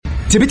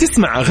تبي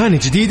تسمع أغاني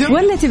جديدة؟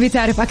 ولا تبي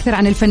تعرف أكثر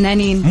عن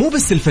الفنانين؟ مو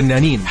بس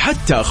الفنانين،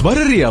 حتى أخبار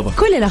الرياضة،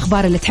 كل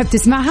الأخبار اللي تحب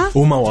تسمعها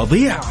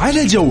ومواضيع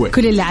على جوك.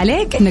 كل اللي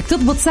عليك إنك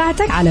تضبط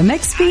ساعتك على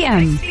ميكس بي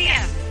ام.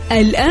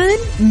 الآن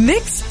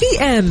ميكس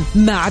بي ام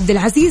مع عبد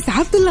العزيز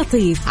عبد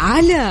اللطيف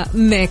على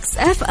ميكس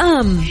اف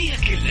ام. هي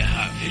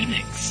كلها في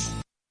الميكس.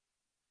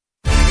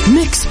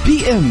 ميكس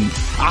بي ام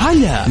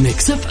على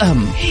ميكس اف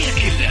ام. هي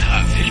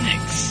كلها في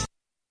الميكس.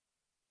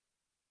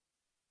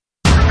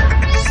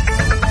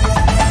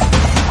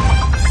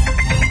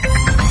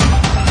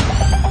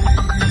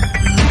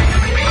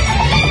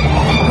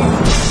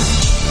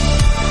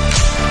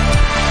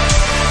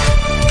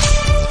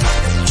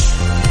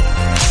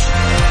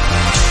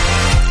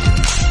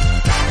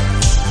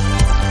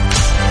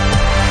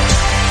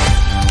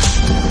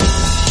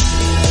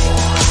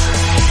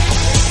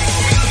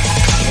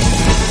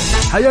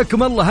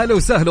 حياكم الله، هلا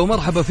وسهلا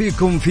ومرحبا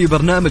فيكم في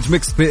برنامج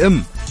ميكس بي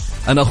ام.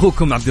 أنا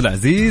أخوكم عبد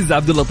العزيز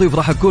عبد اللطيف،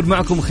 راح أكون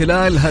معكم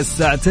خلال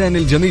هالساعتين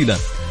الجميلة،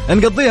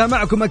 نقضيها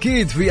معكم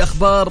أكيد في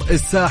أخبار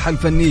الساحة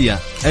الفنية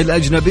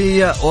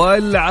الأجنبية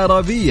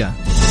والعربية.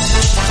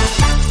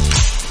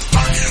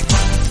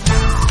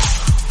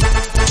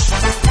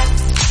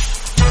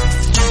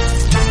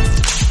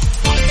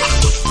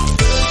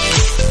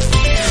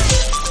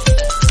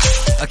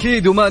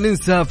 أكيد وما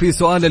ننسى في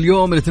سؤال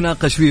اليوم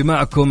نتناقش فيه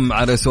معكم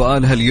على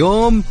سؤال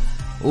هاليوم،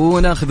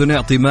 وناخذ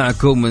ونعطي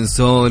معكم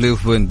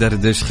ونسولف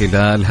وندردش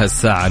خلال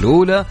هالساعة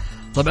الأولى.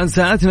 طبعا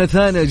ساعتنا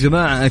الثانية يا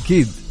جماعة،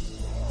 أكيد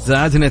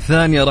ساعتنا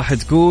الثانية راح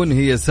تكون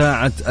هي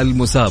ساعة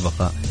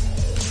المسابقة،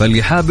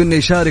 فاللي حاب إنه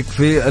يشارك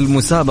في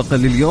المسابقة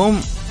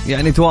لليوم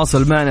يعني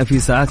تواصل معنا في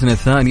ساعتنا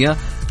الثانية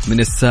من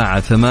الساعة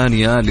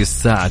 8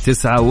 للساعة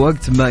 9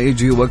 وقت ما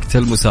يجي وقت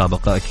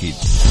المسابقة. أكيد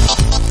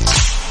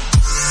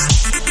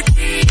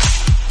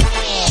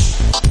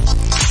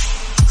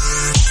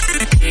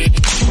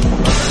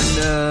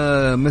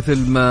مثل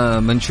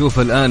ما نشوف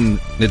الآن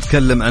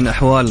نتكلم عن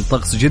أحوال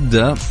طقس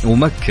جدة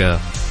ومكة،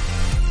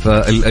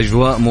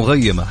 فالأجواء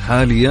مغيمة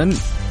حاليا،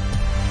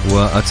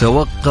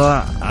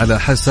 وأتوقع على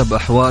حسب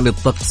أحوال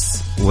الطقس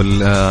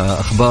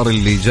والأخبار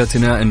اللي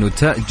جاتنا أنه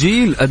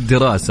تأجيل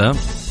الدراسة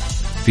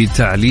في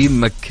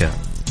تعليم مكة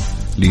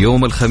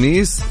ليوم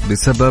الخميس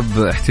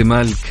بسبب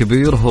احتمال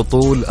كبير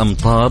هطول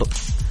أمطار،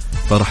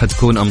 فرح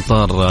تكون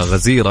أمطار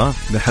غزيرة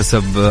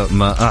بحسب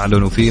ما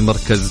أعلنوا في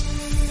مركز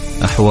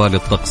أحوال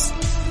الطقس.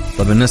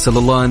 طبعا نسأل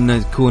الله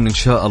أن تكون إن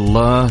شاء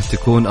الله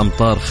تكون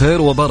أمطار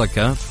خير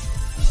وبركة،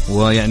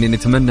 ويعني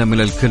نتمنى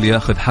من الكل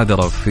ياخذ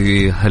حذره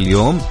في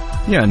هاليوم،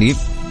 يعني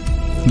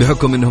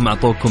بحكم أنهم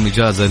أعطوكم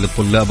إجازة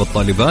للطلاب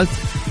والطالبات،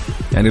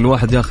 يعني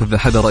الواحد ياخذ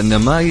حذره أنه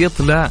ما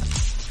يطلع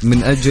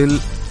من أجل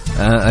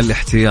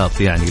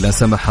الاحتياط، يعني لا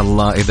سمح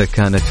الله إذا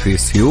كانت في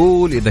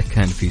سيول، إذا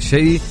كان في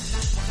شيء،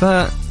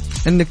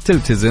 فإنك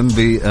تلتزم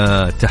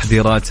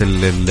بتحذيرات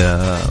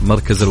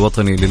المركز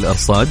الوطني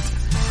للأرصاد،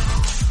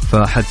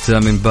 فحتى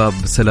من باب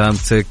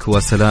سلامتك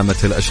وسلامة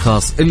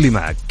الأشخاص اللي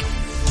معك.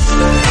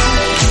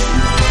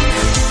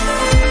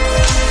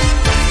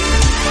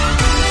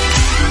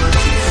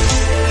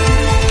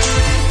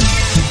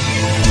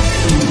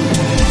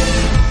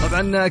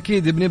 طبعا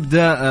أكيد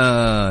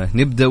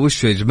نبدأ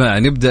وش يا جماعة،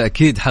 نبدأ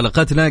أكيد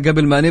حلقتنا.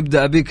 قبل ما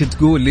نبدأ أبيك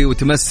تقول لي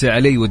وتمسي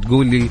علي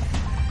وتقول لي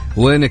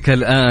وينك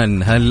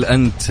الآن، هل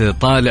أنت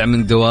طالع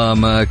من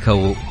دوامك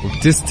أو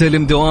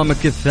بتستلم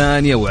دوامك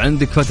الثانية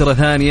وعندك فترة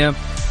ثانية،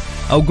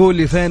 أو قول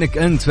لي فينك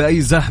أنت في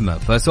أي زحمة،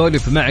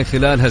 فسولف معي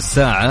خلال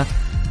هالساعة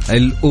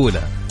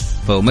الأولى،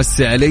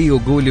 فمسي علي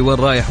وقول لي وين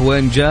رايح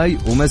وين جاي،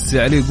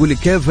 ومسي علي وقول لي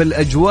كيف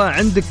الأجواء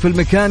عندك في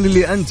المكان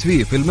اللي أنت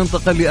فيه، في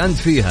المنطقة اللي أنت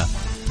فيها،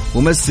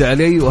 ومسي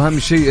علي، وأهم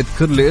شيء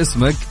اذكر لي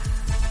اسمك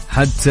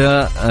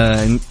حتى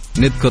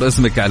نذكر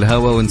اسمك على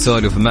الهواء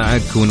ونسولف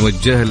معك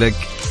ونوجه لك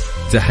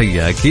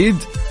تحية. أكيد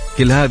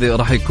كل هذا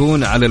راح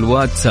يكون على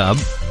الواتساب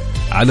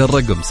على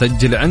الرقم،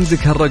 سجل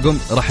عندك هالرقم،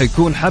 راح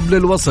يكون حبل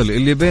الوصل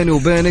اللي بيني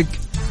وبينك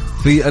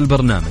في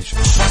البرنامج.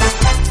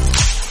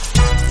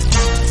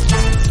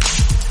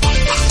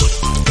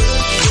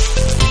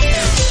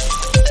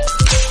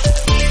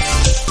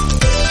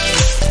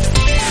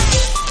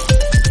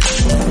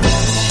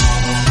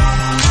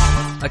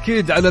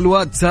 أكيد على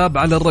الواتساب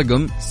على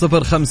الرقم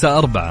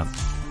 054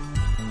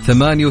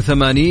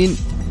 88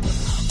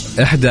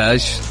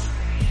 11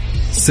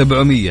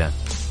 700.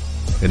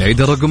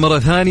 نعيد الرقم مرة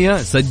ثانية،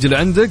 سجل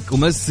عندك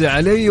ومسي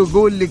علي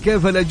وقول لي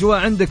كيف الأجواء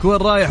عندك، وين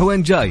رايح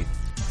وين جاي،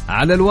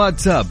 على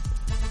الواتساب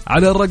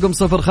على الرقم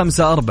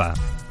 054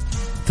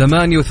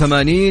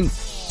 88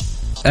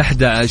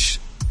 11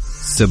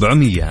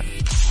 700.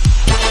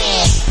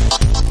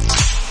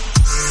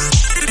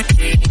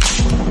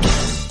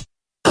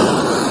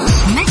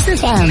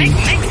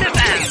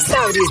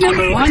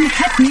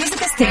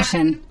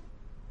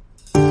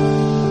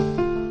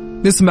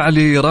 نسمع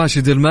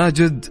لراشد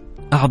الماجد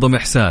أعظم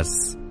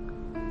إحساس،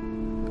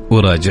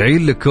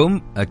 وراجعين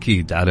لكم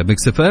أكيد على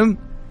ميكس اف ام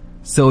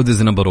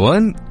سعوديز نمبر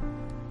 1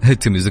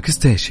 هيت ميوزك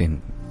ستيشن.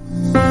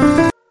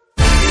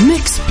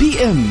 ميكس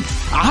بي ام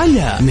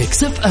على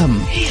ميكس اف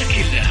ام، هي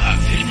كلها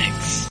في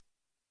الميكس.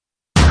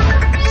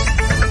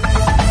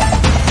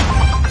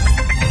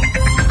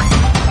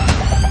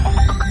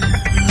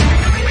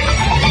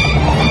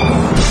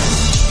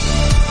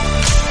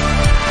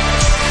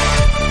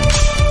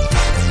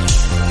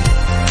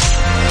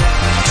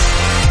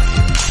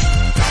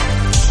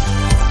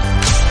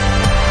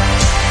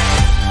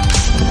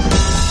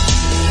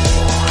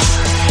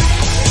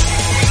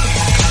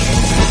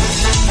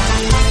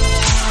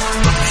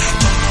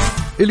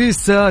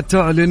 إليسا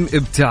تعلن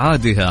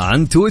ابتعادها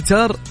عن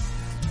تويتر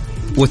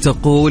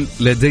وتقول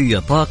لدي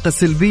طاقة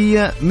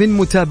سلبية من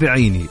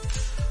متابعيني.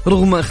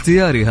 رغم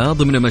اختيارها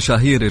ضمن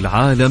مشاهير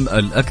العالم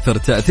الأكثر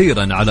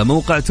تأثيرا على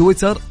موقع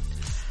تويتر،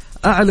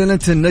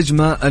 أعلنت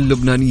النجمة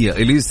اللبنانية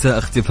إليسا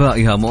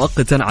اختفائها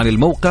مؤقتا عن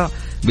الموقع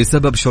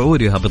بسبب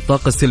شعورها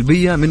بالطاقة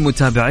السلبية من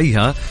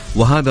متابعيها،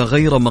 وهذا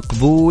غير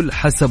مقبول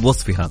حسب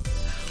وصفها.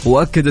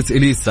 وأكدت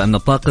إليسا أن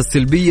الطاقة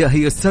السلبية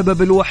هي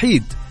السبب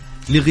الوحيد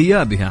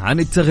لغيابها عن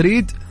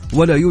التغريد،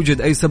 ولا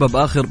يوجد أي سبب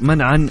آخر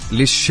منعا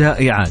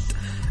للشائعات.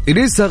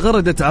 إليسا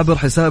غردت عبر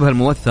حسابها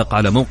الموثق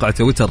على موقع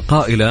تويتر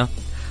قائلة: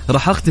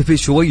 راح أختفي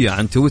شوية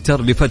عن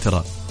تويتر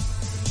لفترة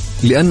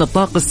لأن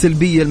الطاقة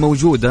السلبية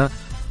الموجودة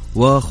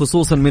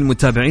وخصوصا من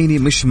متابعيني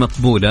مش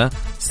مقبولة.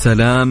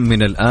 سلام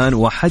من الآن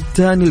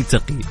وحتى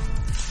نلتقي.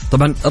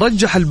 طبعا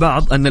رجح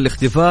البعض أن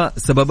الاختفاء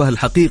سببها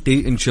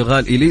الحقيقي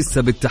انشغال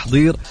إليسا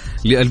بالتحضير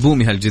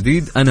لألبومها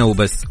الجديد أنا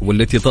وبس،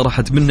 والتي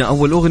طرحت منه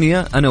أول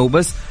أغنية أنا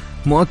وبس،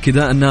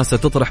 مؤكدة أنها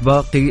ستطرح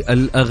باقي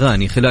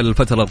الأغاني خلال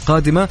الفترة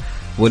القادمة.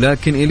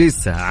 ولكن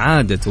إليسا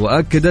عادت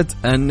وأكدت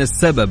أن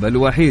السبب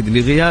الوحيد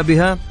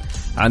لغيابها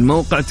عن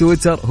موقع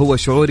تويتر هو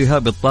شعورها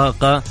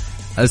بالطاقة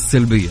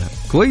السلبية.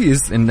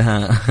 كويس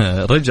إنها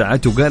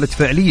رجعت وقالت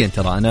فعليا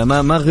ترى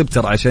أنا ما غبت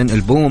ترى عشان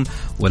ألبوم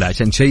ولا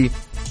عشان شيء،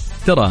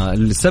 ترى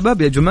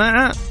السبب يا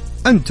جماعة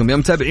أنتم يا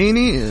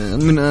متابعيني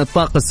من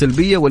الطاقة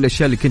السلبية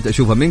والأشياء اللي كنت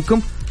أشوفها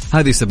منكم،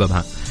 هذه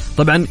سببها.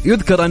 طبعا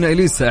يذكر أن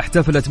إليسا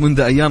احتفلت منذ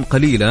أيام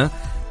قليلة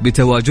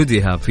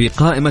بتواجدها في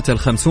قائمة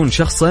 50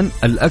 شخصا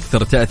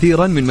الأكثر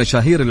تأثيرا من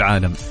مشاهير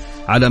العالم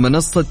على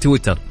منصة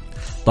تويتر،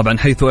 طبعا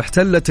حيث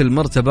احتلت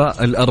المرتبة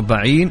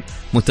 40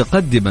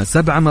 متقدمة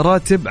 7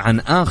 مراتب عن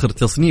آخر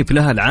تصنيف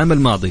لها العام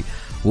الماضي.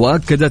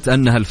 وأكدت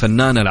أنها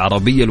الفنانة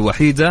العربية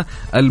الوحيدة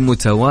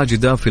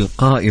المتواجدة في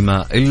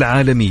القائمة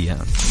العالمية.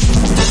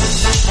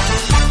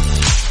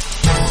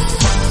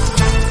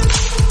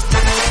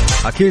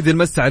 أكيد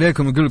نمس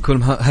عليكم نقول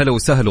لكم هلا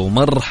وسهلا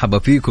ومرحبا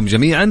فيكم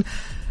جميعا.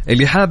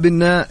 اللي حاب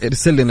إنه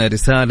يرسل لنا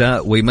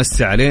رسالة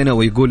ويمسي علينا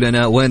ويقول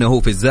لنا وين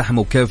هو في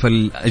الزحمة وكيف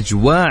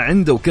الأجواء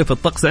عنده وكيف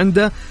الطقس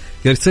عنده،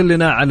 يرسل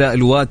لنا على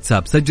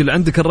الواتساب. سجل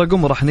عندك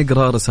الرقم وراح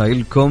نقرأ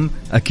رسائلكم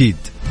أكيد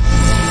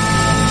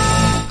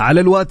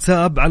على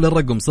الواتساب على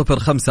الرقم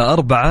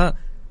 054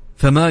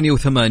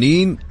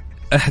 88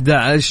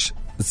 11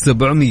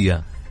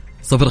 700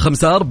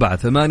 054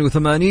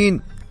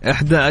 88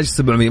 11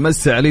 700.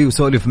 مسي علي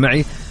وسولف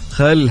معي،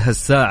 خل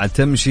هالساعة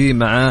تمشي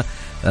مع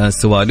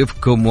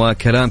سوالفكم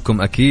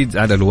وكلامكم أكيد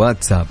على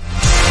الواتساب.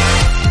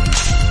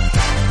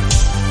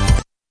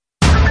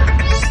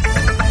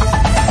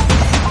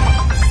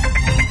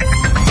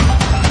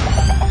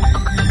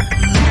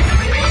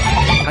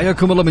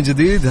 حياكم الله من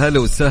جديد، هلا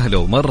وسهلا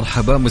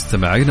ومرحبا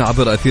مستمعينا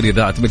عبر أثير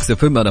إذاعة مكس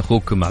اف ام. أنا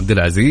أخوكم عبد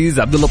العزيز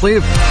عبد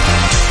اللطيف.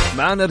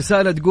 معنا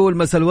رسالة تقول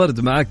مساء الورد،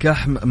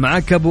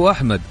 معك أبو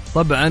أحمد.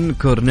 طبعا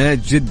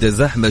كورنيت جدة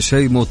زحمة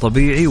شيء مو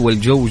طبيعي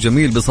والجو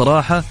جميل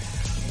بصراحة،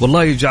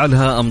 والله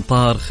يجعلها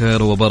أمطار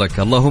خير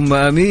وبركة اللهم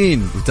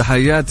آمين.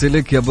 وتحياتي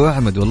لك يا أبو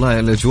أحمد، والله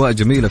الأجواء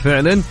جميلة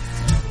فعلا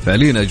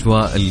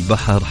أجواء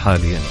البحر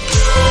حاليا.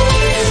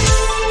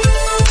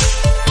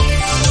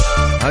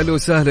 هلا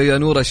وسهلا يا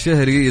نور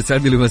الشهري،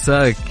 يسعد لي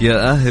مساك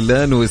يا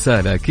أهلا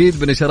وسهلا. أكيد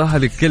بنشرح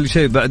لك كل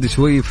شيء بعد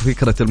شوي في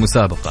فكرة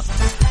المسابقة.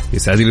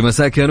 يسعد لي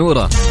مساك يا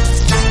نورة.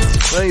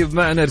 طيب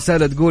معنا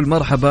رسالة تقول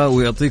مرحبا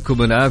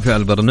ويعطيكم العافية على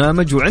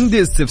البرنامج،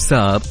 وعندي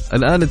استفسار.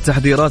 الآن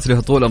التحذيرات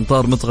لهطول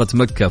أمطار منطقة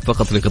مكة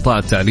فقط لقطاع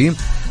التعليم،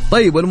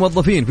 طيب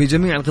والموظفين في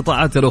جميع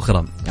القطاعات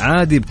الأخرى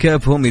عادي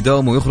بكيفهم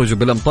يداوموا ويخرجوا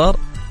بالأمطار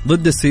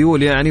ضد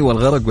السيول يعني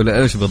والغرق،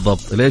 ولا إيش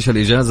بالضبط؟ ليش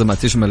الإجازة ما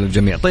تشمل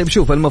الجميع؟ طيب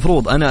شوف،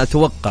 المفروض أنا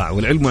أتوقع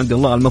والعلم عند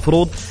الله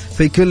المفروض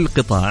في كل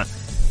قطاع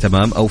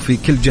تمام أو في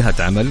كل جهة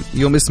عمل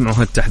يوم يسمعوا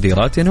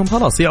هالتحذيرات إنهم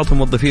خلاص يعطوا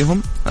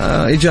موظفيهم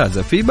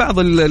إجازة. في بعض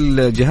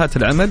الجهات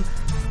العمل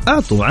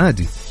أعطوا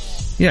عادي،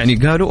 يعني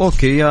قالوا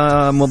أوكي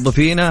يا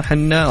موظفينا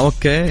حنا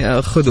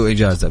أوكي خذوا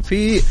إجازة.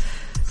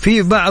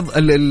 في بعض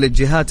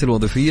الجهات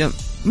الوظيفية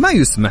ما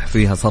يسمح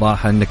فيها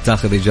صراحة إنك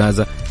تاخذ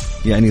إجازة،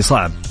 يعني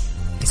صعب،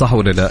 صح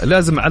ولا لا؟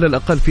 لازم على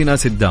الأقل في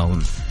ناس تداوم،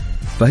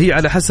 فهي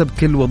على حسب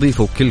كل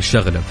وظيفة وكل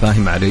شغلة،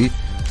 فاهم علي؟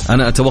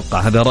 أنا أتوقع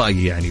هذا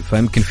رأيي يعني،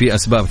 فيمكن في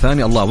أسباب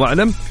ثانية الله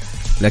أعلم،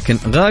 لكن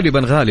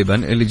غالبا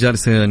اللي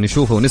جالس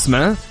نشوفه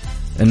ونسمعه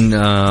إن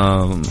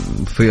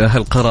في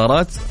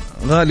هالقرارات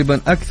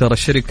غالبا أكثر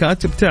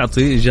الشركات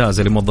بتعطي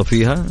إجازة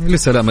لموظفيها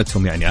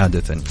لسلامتهم يعني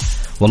عادة.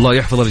 والله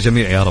يحفظ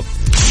الجميع يا رب.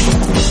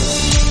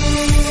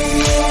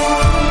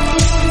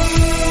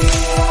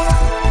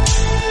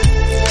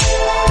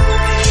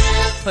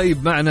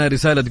 طيب معنا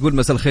رسالة تقول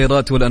مساء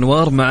الخيرات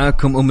والأنوار،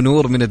 معاكم أم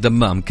نور من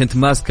الدمام. كنت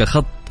ماسكة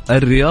خط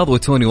الرياض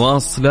وتوني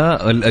واصلة،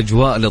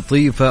 الأجواء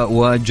لطيفة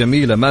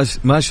وجميلة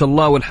ما شاء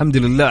الله، والحمد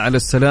لله على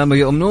السلامة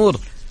يا أم نور.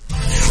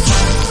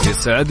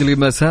 يسعد لي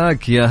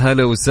مساك، يا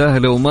هلا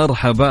وسهلا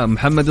ومرحبا.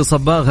 محمد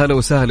الصباغ هلا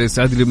وسهلا،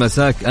 يسعد لي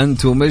مساك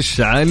أنت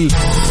ومشعل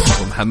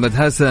ومحمد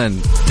حسن.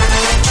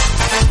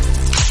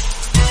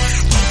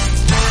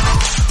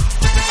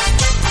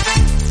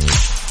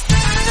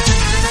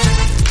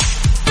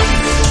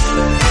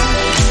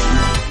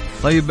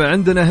 طيب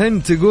عندنا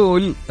هند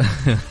تقول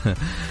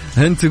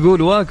هند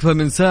تقول واقفة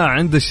من ساعة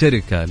عند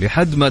الشركة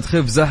لحد ما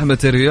تخف زحمة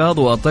الرياض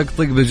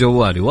وأطقطق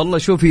بجوالي. والله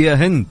شوفي يا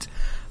هند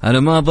أنا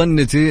ما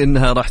ظنتي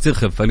إنها راح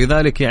تخف،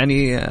 فلذلك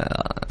يعني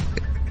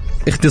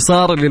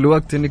اختصار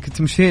للوقت إنك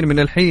تمشين من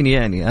الحين.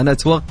 يعني أنا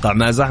أتوقع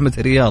مع زحمة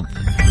الرياض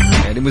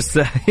يعني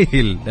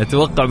مستحيل،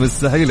 أتوقع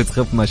مستحيل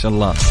تخف ما شاء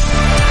الله.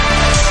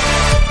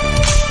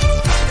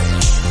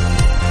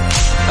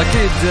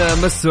 أكيد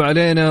مسوا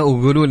علينا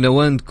وقولوا لنا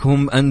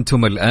وينكم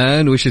أنتم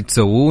الآن، وش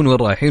تسوون وين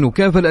رايحين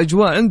وكيف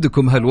الأجواء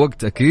عندكم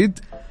هالوقت. أكيد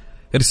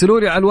ارسلوا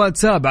لي على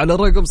الواتساب على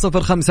الرقم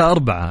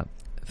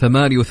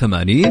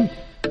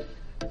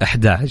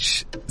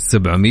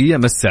 054-88-11-700.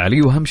 مسي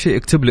علي وأهم شيء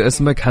اكتب لي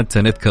اسمك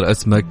حتى نذكر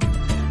اسمك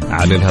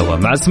على الهواء.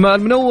 مع اسماء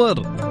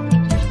المنور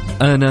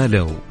أنا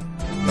لو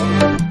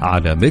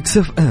على ميكس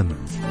اف ام.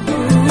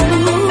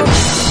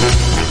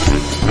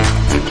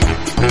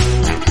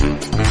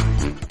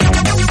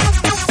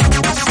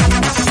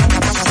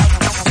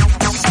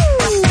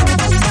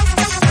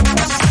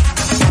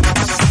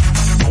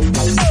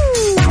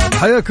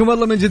 حياكم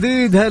الله من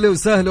جديد، هلا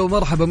وسهلا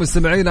ومرحبا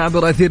مستمعينا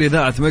عبر أثير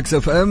إذاعة ميكس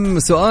اف ام.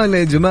 سؤال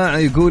يا جماعة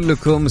يقول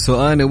لكم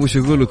سؤال، وش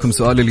يقول لكم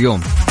سؤال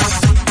اليوم؟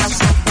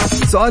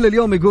 سؤال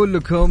اليوم يقول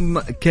لكم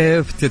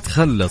كيف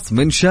تتخلص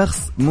من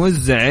شخص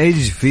مزعج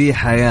في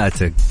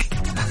حياتك؟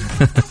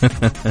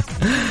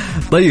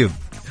 طيب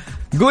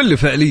قول لي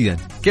فعليا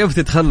كيف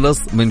تتخلص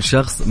من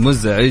شخص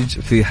مزعج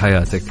في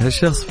حياتك؟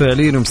 هالشخص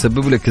فعليا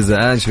مسبب لك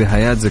ازعاج في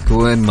حياتك،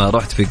 وين ما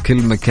رحت في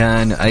كل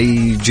مكان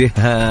أي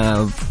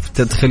جهة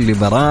تدخل لي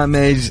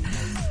برامج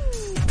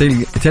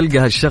تلقى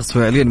هالشخص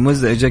فعليا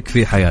مزعجك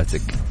في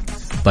حياتك.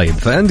 طيب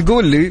فأنت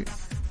قول لي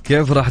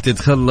كيف راح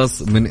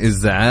تتخلص من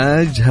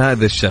ازعاج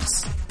هذا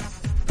الشخص؟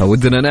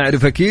 فودنا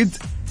نعرف. أكيد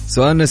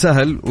سؤالنا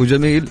سهل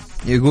وجميل،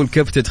 يقول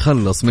كيف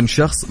تتخلص من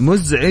شخص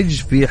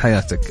مزعج في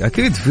حياتك.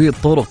 أكيد في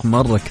طرق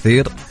مرة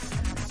كثير،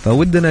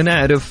 فودنا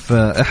نعرف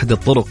إحدى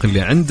الطرق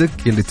اللي عندك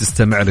اللي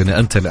تستمع لنا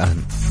أنت الآن.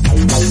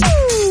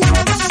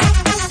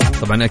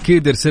 طبعا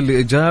أكيد ارسل لي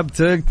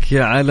إجابتك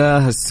على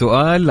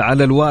هالسؤال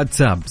على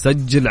الواتساب،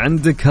 سجل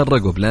عندك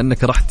هالرقم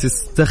لأنك راح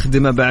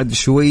تستخدمه بعد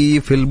شوي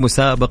في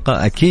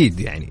المسابقة أكيد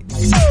يعني.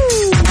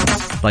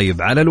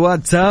 طيب على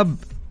الواتساب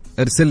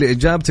ارسل لي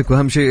إجابتك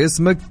وأهم شيء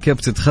اسمك، كيف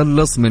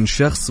تتخلص من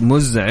شخص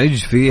مزعج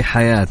في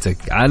حياتك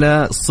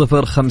على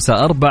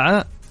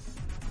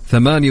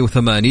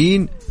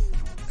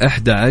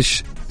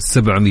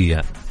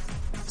 054-88-11-700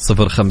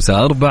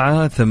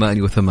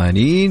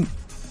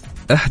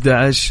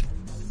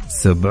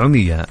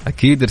 054-88-11-700.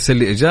 أكيد ارسل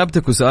لي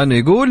إجابتك، وسؤالنا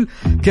يقول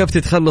كيف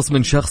تتخلص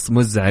من شخص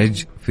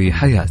مزعج في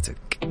حياتك.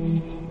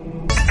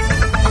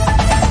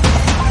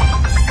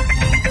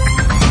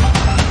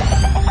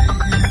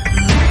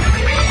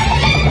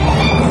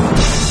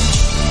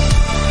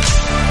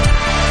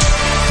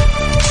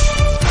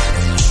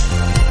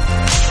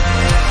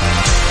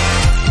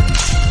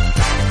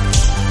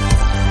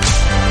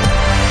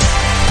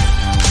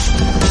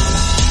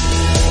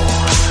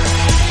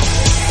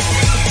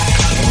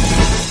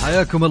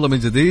 حياكم الله من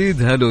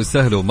جديد، هلا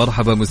وسهلا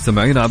ومرحبا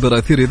مستمعين عبر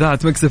أثير إذاعة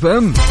ميكس اف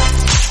ام.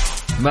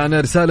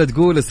 معنا رسالة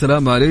تقول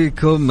السلام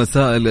عليكم،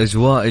 مساء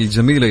الأجواء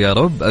الجميلة يا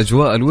رب.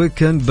 أجواء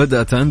الويكند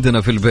بدأت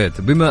عندنا في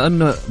البيت، بما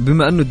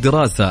أنه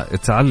الدراسة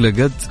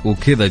تعلقت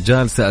وكذا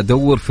جالسة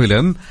أدور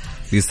فيلم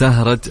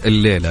لسهرة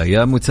الليلة.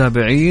 يا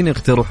متابعين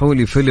اقترحوا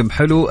لي فيلم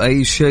حلو،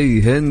 أي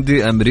شيء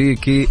هندي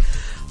أمريكي.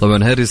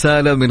 طبعا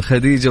هالرسالة من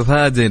خديجة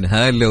فادن،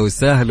 هلا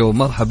وسهلا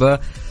ومرحبا،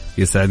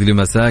 يسعد لي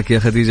مساك يا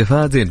خديجة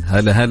فادن.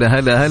 هلا هلا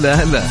هلا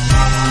هلا هلا.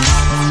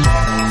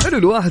 حلو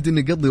الواحد إنه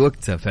يقضي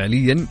وقته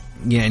فعليا،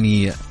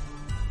 يعني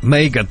ما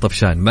يقعد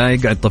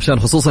طفشان،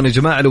 خصوصا يا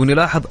جماعة لو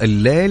نلاحظ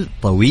الليل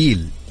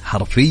طويل،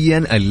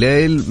 حرفيا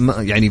الليل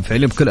يعني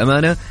فعليا بكل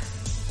أمانة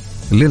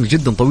الليل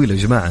جدا طويل يا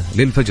جماعة،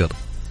 ليل الفجر.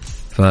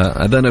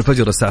 فأذان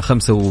الفجر الساعة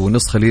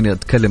 5:30 خليني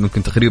أتكلم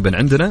يمكن تقريبا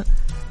عندنا،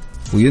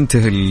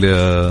 وينتهي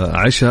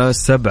العشاء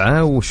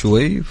 7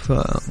 وشوي،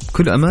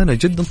 فكل أمانة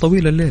جدا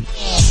طويل الليل.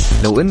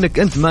 لو إنك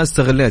أنت ما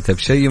استغليتها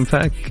بشيء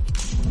ينفعك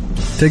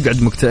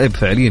تقعد مكتئب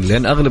فعليا،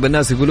 لأن أغلب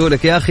الناس يقولوا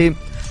لك يا أخي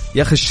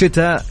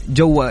الشتاء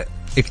جو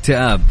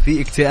اكتئاب،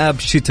 في اكتئاب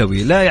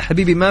شتوي. لا يا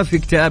حبيبي، ما في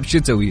اكتئاب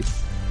شتوي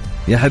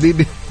يا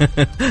حبيبي.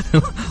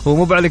 هو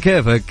مو على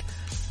كيفك،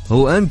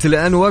 هو أنت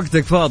لأن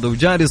وقتك فاضي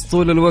وجالس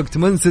طول الوقت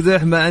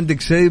منسدح، ما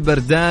عندك شيء،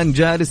 بردان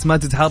جالس ما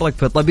تتحرك،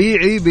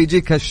 فطبيعي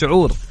بيجيك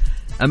هالشعور.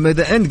 أما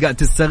إذا أنت قاعد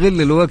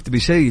تستغل الوقت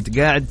بشيء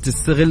قاعد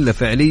تستغله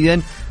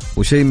فعليا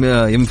وشيء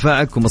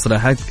ينفعك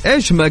ومصلحتك،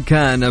 إيش ما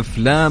كان،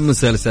 أفلام،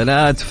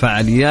 مسلسلات،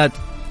 فعاليات،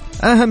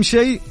 أهم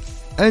شيء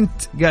أنت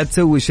قاعد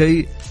تسوي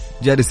شيء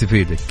جالس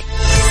يفيدك.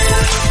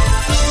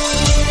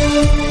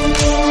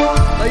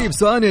 طيب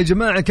سؤال يا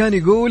جماعة كان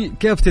يقول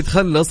كيف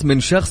تتخلص من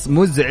شخص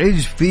مزعج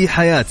في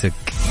حياتك؟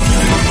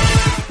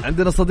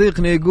 عندنا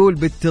صديقنا يقول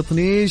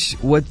بالتطنيش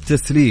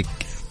والتسليك،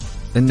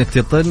 انك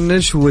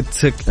تطنش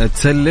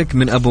وتسلك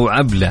من ابو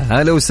عبلة.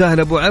 هلا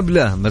وسهلا ابو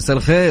عبلة، مساء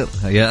الخير،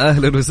 يا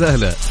اهلا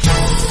وسهلا.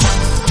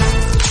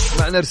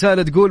 معنا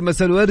رسالة تقول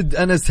مساء الورد،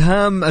 أنا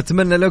سهام،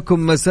 أتمنى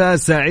لكم مساء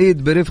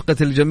سعيد برفقة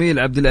الجميل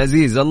عبد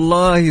العزيز.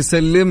 الله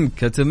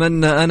يسلمك،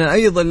 أتمنى أنا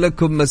أيضا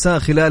لكم مساء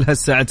خلال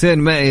هالساعتين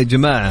معي يا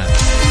جماعة.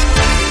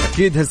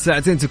 أكيد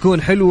هالساعتين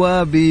تكون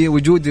حلوة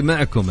بوجودي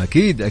معكم،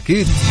 أكيد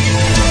أكيد.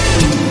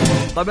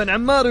 طبعا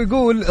عمار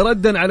يقول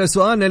ردا على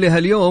سؤالنا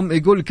لهاليوم،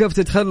 يقول كيف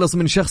تتخلص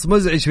من شخص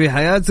مزعج في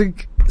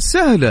حياتك؟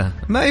 سهلة،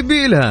 ما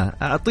يبيلها،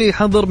 أعطيه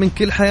حظر من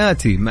كل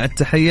حياتي. مع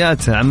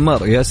التحيات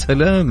عمار. يا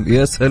سلام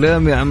يا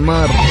سلام يا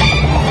عمار،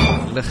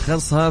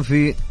 لخصها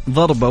في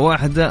ضربة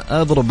واحدة،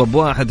 أضرب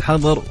بواحد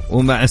حظر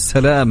ومع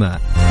السلامة.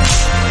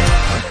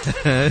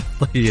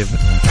 طيب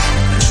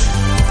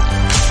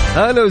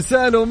هلا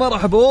وسهلا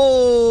ومرحبا.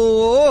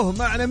 اوه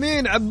معنا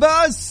مين؟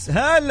 عباس.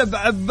 هلا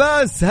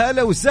بعباس،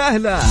 هلا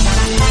وسهلا.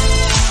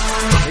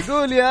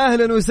 يقول يا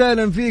اهلا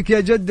وسهلا فيك يا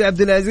جدي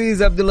عبد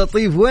العزيز عبد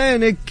اللطيف،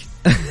 وينك؟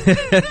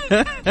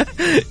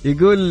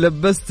 يقول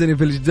لبستني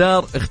في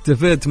الجدار،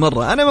 اختفيت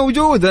مرة. انا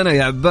موجود، انا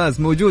يا عباس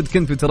موجود،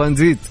 كنت في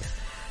ترانزيت.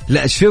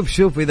 لا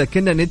شوف اذا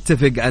كنا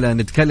نتفق على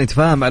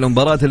نتفاهم على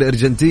مباراة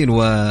الارجنتين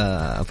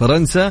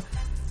وفرنسا،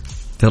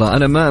 ترى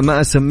أنا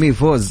ما أسميه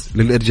فوز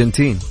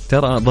للأرجنتين،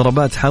 ترى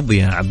ضربات حظ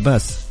يا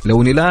عباس.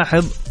 لو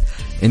نلاحظ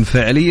إن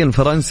فعليا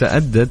فرنسا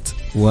أدت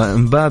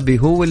ومبابي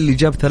هو اللي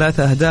جاب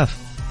 3 أهداف،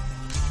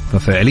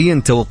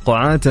 ففعليا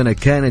توقعاتنا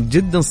كانت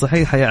جدا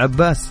صحيحة يا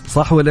عباس،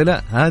 صح ولا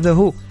لا؟ هذا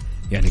هو،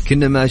 يعني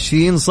كنا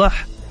ماشيين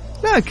صح،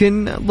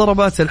 لكن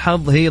ضربات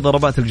الحظ هي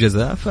ضربات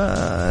الجزاء،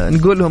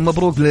 فنقول لهم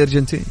مبروك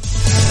للأرجنتين.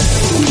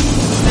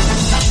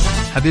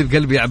 حبيب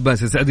قلبي يا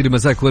عباس، يسعد لي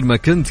مساك وين ما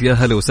كنت، يا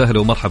هلا وسهلا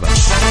ومرحبا.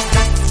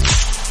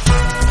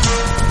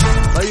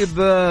 طيب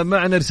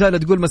معنا رسالة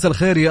تقول مساء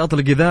الخير يا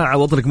أطلق إذاعة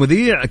وأطلق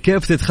مذيع،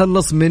 كيف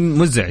تتخلص من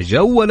مزعج؟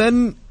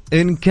 أولا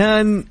إن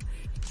كان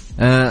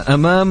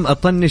أمام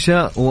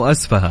أطنشة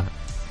وأسفها.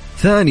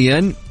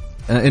 ثانيا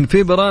إن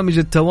في برامج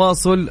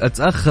التواصل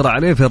أتأخر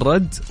عليه في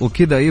الرد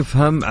وكذا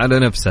يفهم على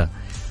نفسه.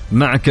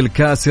 معك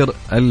الكاسر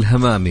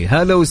الهمامي.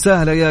 هلا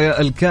وسهلا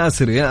يا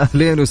الكاسر، يا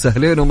أهلين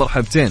وسهلين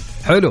ومرحبتين.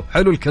 حلو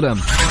الكلام.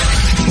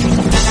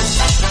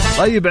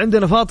 طيب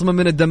عندنا فاطمة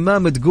من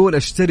الدمام تقول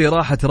اشتري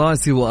راحة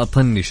راسي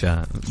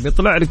وأطنشها.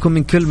 بيطلع لكم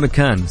من كل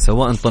مكان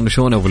سواء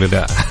طنشونا ولا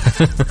لا.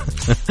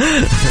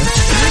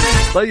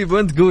 طيب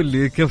وانت قول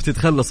لي كيف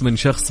تتخلص من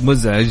شخص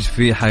مزعج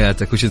في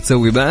حياتك، وش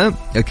تسوي معه؟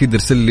 أكيد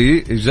ارسل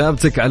لي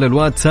إجابتك على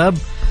الواتساب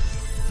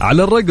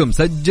على الرقم،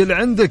 سجل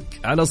عندك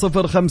على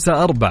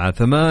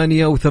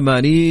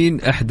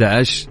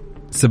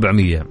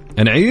 054-88-11-700.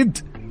 نعيد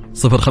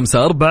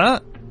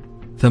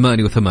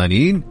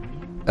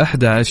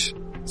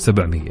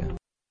 054-88-11-700.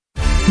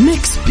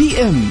 ميكس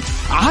بي ام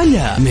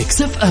على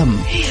ميكس اف ام،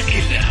 هي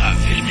كلها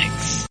في الميكس.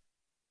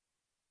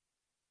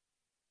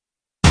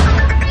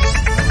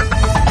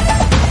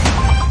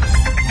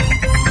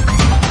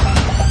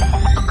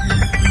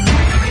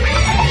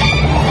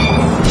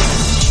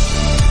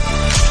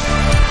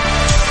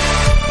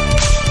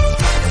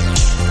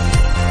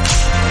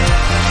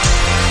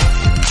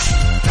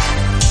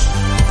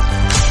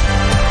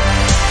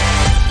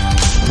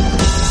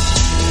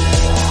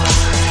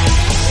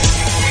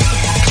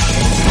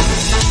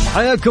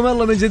 حياكم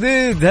الله من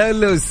جديد،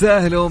 هلا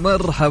وسهلا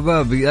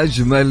ومرحبا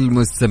بأجمل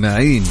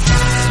مستمعين.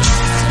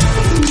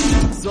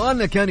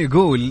 سؤالنا كان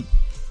يقول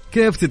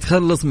كيف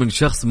تتخلص من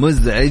شخص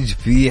مزعج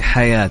في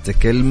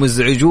حياتك؟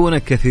 المزعجون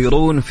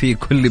كثيرون في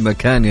كل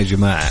مكان يا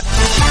جماعة.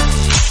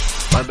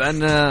 طبعا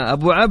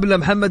أبو عبلة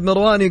محمد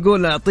مروان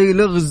يقول أعطيه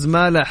لغز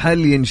ما له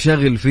حل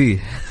ينشغل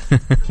فيه.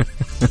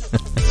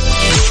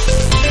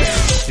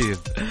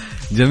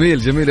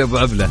 جميل يا أبو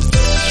عبلة.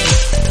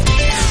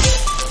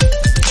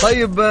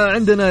 طيب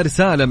عندنا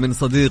رسالة من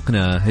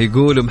صديقنا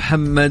يقول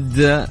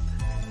محمد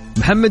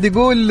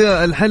يقول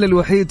الحل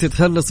الوحيد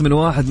تتخلص من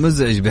واحد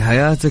مزعج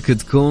بحياتك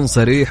تكون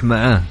صريح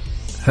معاه.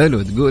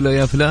 حلو، تقول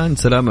يا فلان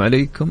السلام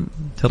عليكم،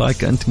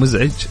 تراك أنت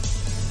مزعج،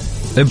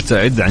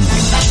 ابتعد عني.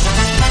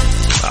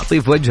 أعطيه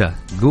في وجهه،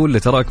 قول له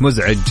تراك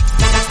مزعج.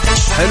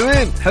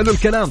 حلو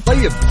الكلام.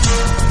 طيب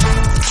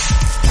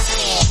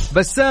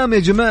بسام يا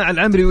جماعة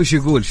العمري وش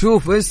يقول؟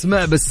 شوف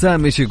اسمع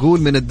بسام ايش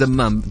يقول من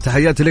الدمام.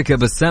 تحياتي لك يا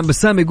بسام.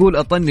 بسام يقول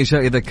أطنشه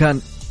إذا كان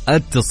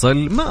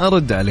أتصل ما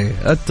أرد عليه،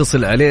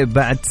 أتصل عليه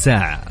بعد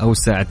ساعة أو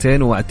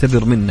ساعتين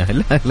وأعتذر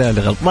منه. لا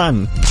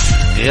غلطان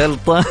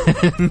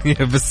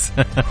يا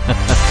بسام.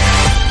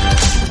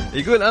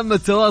 يقول أما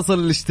التواصل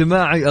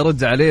الاجتماعي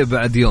أرد عليه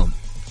بعد يوم.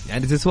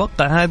 يعني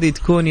تتوقع هذه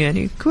تكون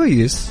يعني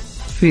كويس،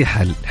 في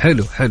حل.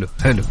 حلو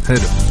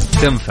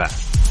تنفع.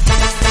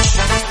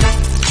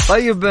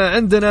 طيب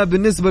عندنا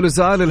بالنسبة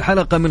لسؤال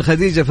الحلقة من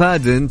خديجة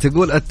فادن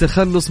تقول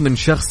التخلص من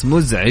شخص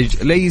مزعج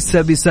ليس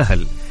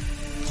بسهل،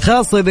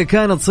 خاصة إذا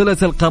كانت صلة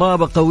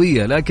القرابة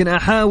قوية، لكن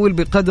أحاول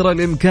بقدر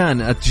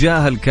الإمكان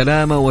أتجاهل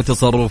كلامه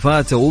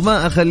وتصرفاته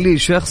وما أخليه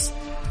شخص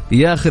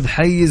ياخذ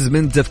حيز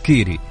من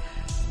تفكيري.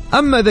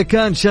 أما إذا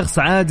كان شخص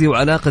عادي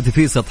وعلاقتي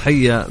فيه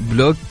سطحية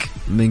بلوك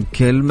من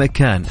كل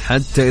مكان،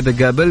 حتى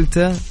إذا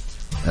قابلته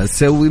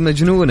أسوي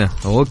مجنونة.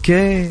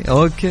 أوكي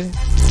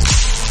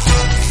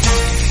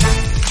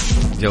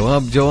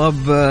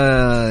جواب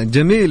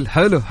جميل.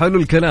 حلو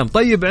الكلام.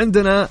 طيب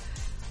عندنا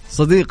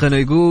صديقنا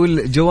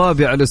يقول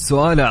جوابي على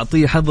السؤال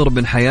أعطيه حظر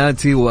من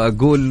حياتي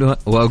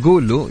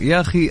وأقول له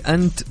يا أخي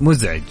أنت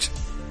مزعج.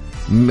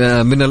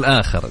 من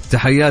الآخر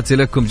تحياتي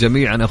لكم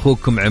جميعا،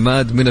 أخوكم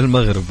عماد من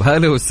المغرب.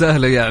 هلا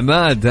وسهلا يا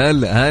عماد،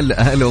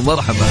 هلا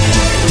ومرحبا.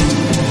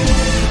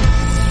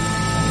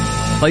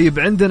 طيب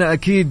عندنا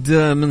أكيد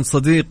من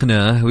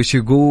صديقنا وش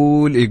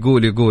يقول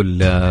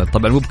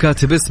طبعا مو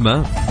بكاتب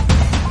اسمه،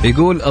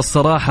 يقول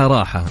الصراحة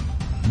راحة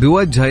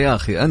بوجهها يا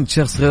أخي، أنت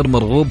شخص غير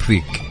مرغوب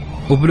فيك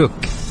وبلوك.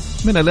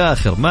 من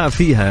الآخر ما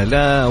فيها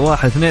لا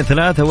 1 2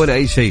 3 ولا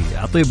أي شيء،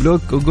 أعطيه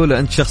بلوك وقول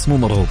أنت شخص مو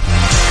مرغوب.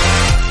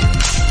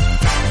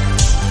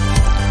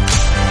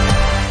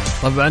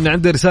 طبعا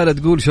عندي رسالة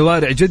تقول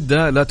شوارع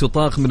جدة لا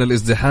تطاق من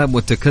الازدحام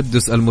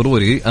والتكدس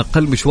المروري،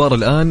 أقل مشوار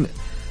الآن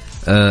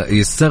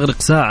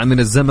يستغرق ساعة من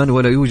الزمن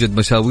ولا يوجد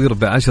مشاوير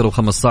ب10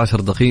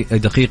 و15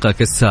 دقيقة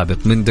كالسابق.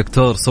 من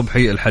دكتور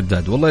صبحي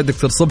الحداد. والله يا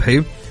دكتور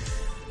صبحي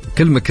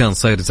كل مكان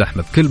صاير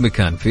زحمة، بكل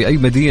مكان في أي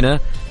مدينة،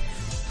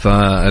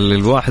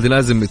 فالواحد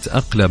لازم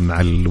يتأقلم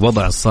مع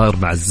الوضع الصار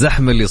مع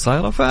الزحمة اللي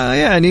صايرة.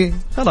 فيعني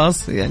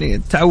خلاص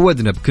يعني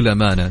تعودنا بكل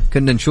أمانة،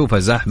 كنا نشوفها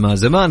زحمة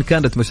زمان،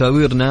 كانت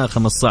مشاويرنا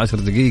 15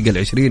 دقيقة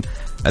 20،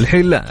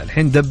 الحين لا،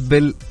 الحين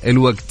دبل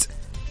الوقت.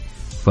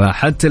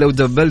 فحتى لو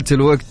دبلت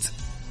الوقت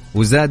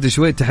وزاد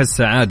شوي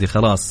تحس عادي،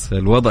 خلاص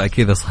الوضع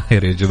كذا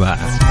صاير يا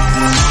جماعة.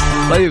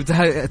 طيب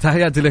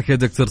تحياتي لك يا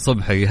دكتور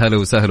صبحي، هلا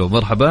وسهلا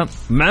ومرحبا.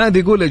 معاد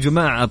يقول يا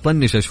جماعة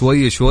طنش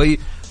شوي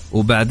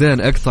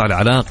وبعدين اقطع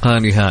العلاقة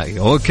نهائي.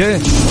 اوكي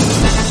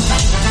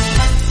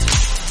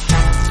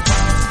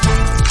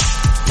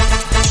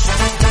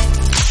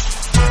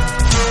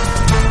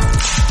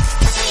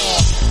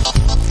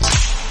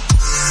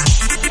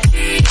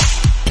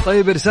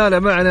طيب رسالة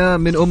معنا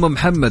من أم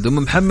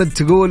محمد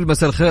تقول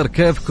مساء الخير،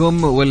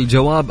 كيفكم؟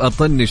 والجواب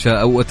أطنشه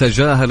أو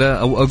أتجاهله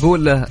أو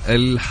أقول له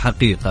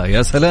الحقيقة.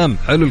 يا سلام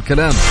حلو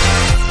الكلام.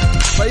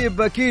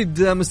 طيب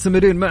أكيد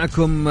مستمرين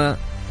معكم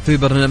في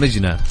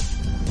برنامجنا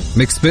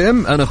ميكس بي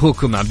ام، أنا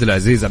أخوكم عبد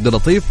العزيز عبد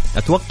اللطيف.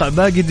 أتوقع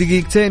باقي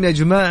دقيقتين يا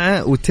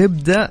جماعة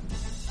وتبدأ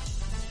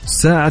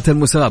ساعة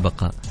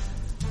المسابقة،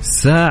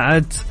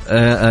 ساعة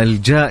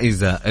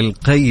الجائزة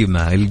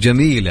القيمة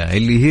الجميلة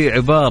اللي هي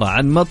عبارة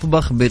عن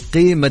مطبخ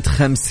بقيمة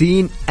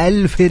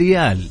 50,000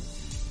 ريال.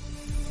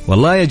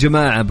 والله يا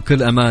جماعة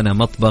بكل أمانة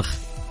مطبخ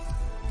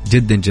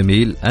جدا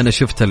جميل. أنا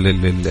شفت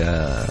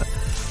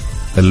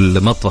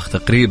المطبخ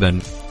تقريبا،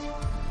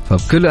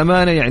 فبكل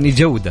أمانة يعني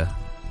جودة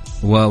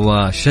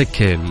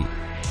وشكل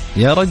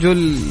يا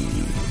رجل،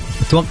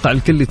 أتوقع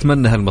الكل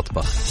يتمنى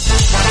هالمطبخ.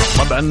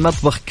 طبعا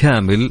مطبخ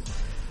كامل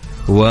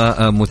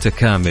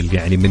ومتكامل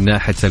يعني من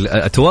ناحية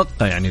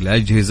أتوقع يعني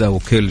الأجهزة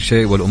وكل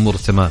شيء والأمور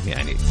تمام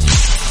يعني.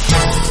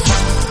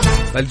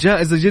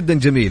 الجائزة جدا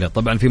جميلة.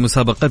 طبعا في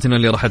مسابقتنا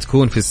اللي راح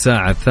تكون في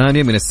الساعة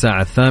الثانية من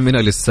الساعة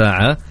 8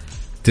 للساعة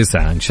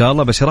 9 إن شاء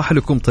الله. بشرح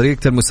لكم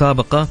طريقة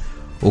المسابقة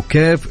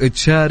وكيف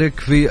تشارك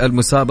في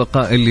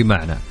المسابقة اللي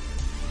معنا.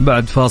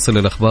 بعد فاصل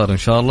الأخبار إن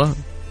شاء الله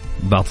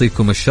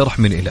بعطيكم الشرح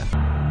من إلى.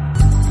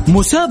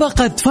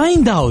 مسابقة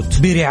فايند اوت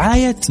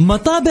برعاية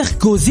مطابخ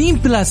كوزين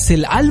بلاس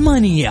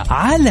الألمانية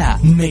على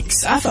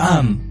ميكس اف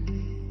ام.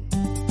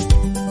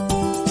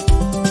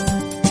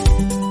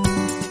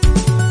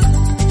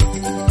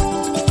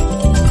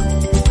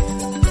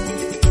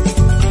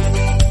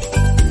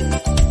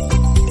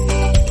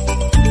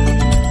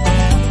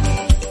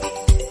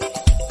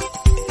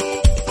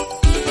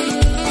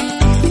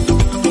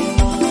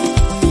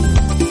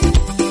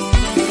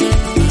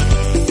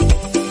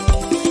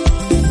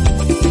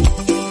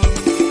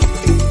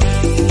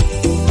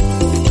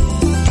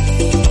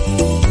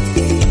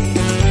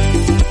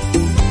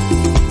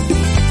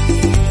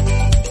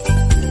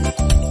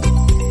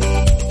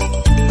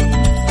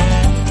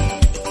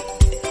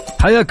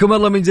 حياكم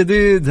الله من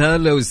جديد،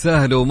 هلا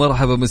وسهلا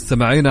ومرحبا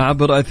مستمعينا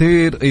عبر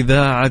أثير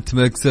إذاعة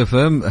ميكس اف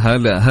ام.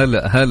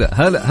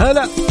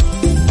 هلا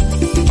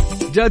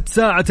جت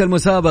ساعة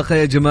المسابقة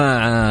يا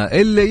جماعة.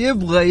 اللي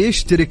يبغى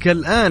يشترك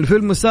الآن في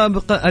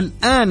المسابقة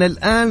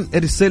الآن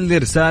ارسل لي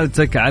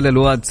رسالتك على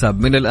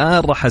الواتساب. من الآن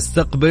راح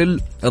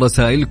استقبل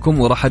رسائلكم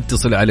وراح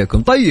اتصل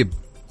عليكم. طيب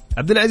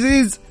عبد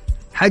العزيز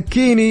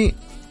حكيني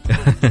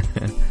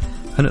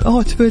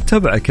أنا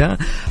تبعك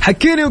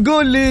حكيني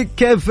وقول لي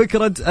كيف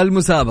فكرة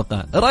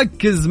المسابقة.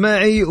 ركز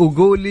معي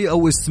وقول لي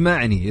أو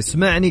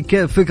اسمعني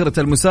كيف فكرة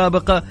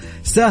المسابقة.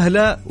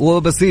 سهلة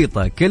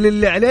وبسيطة، كل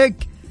اللي عليك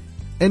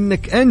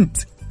انك انت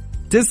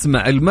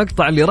تسمع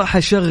المقطع اللي راح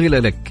اشغله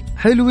لك.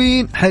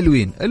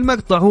 حلوين.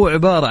 المقطع هو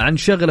عبارة عن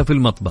شغلة في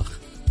المطبخ،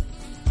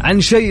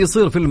 عن شيء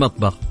يصير في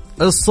المطبخ.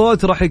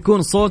 الصوت راح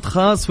يكون صوت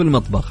خاص في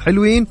المطبخ.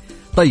 حلوين.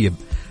 طيب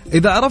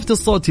إذا عرفت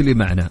الصوت اللي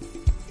معنا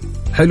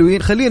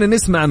حلوين، خلينا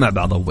نسمع مع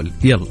بعض أول.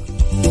 يلا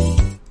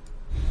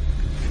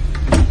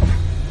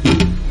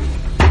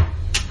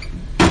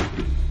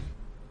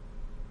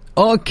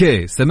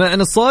أوكي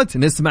سمعنا الصوت،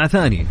 نسمع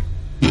ثاني،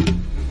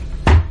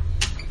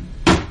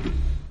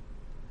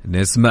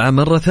 نسمع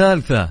مرة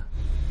ثالثة.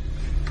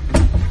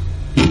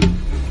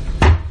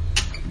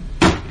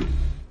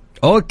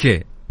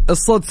 أوكي،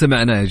 الصوت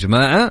سمعناه يا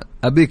جماعة،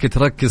 أبيك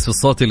تركز في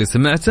الصوت اللي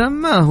سمعته،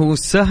 ما هو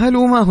سهل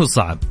وما هو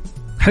صعب.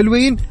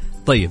 حلوين؟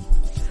 طيب،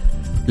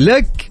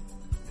 لك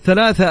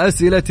 3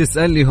 أسئلة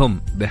تسألني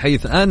هم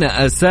بحيث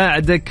أنا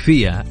أساعدك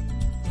فيها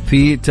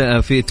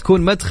في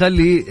تكون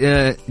مدخل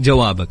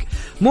لجوابك.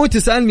 مو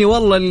تسألني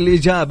والله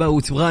الإجابة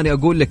وتبغاني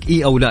أقول لك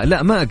إيه أو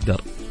لا ما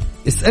أقدر.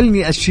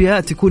 اسألني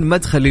أشياء تكون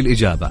مدخل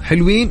للإجابة.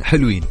 حلوين؟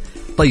 حلوين.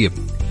 طيب،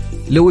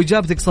 لو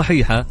إجابتك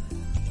صحيحة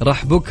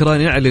راح بكرة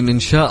نعلن إن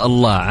شاء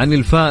الله عن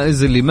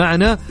الفائز اللي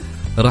معنا.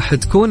 راح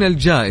تكون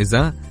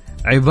الجائزة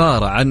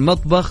عبارة عن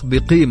مطبخ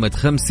بقيمة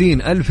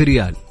 50,000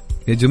 ريال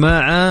يا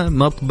جماعة،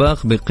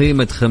 مطبخ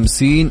بقيمة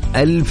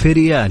 50,000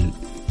 ريال.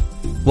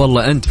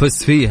 والله أنت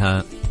فز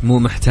فيها، مو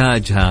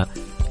محتاجها،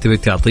 تبي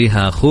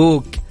تعطيها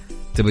أخوك،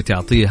 تبي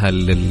تعطيها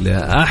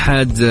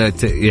لأحد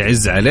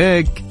يعز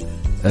عليك،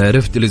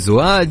 رفت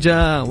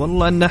لزواجه،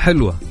 والله أنها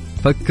حلوة،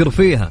 فكر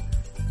فيها.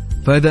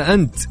 فإذا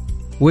أنت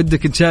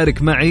ودك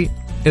تشارك معي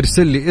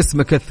ارسل لي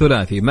اسمك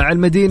الثلاثي مع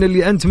المدينة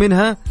اللي أنت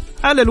منها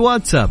على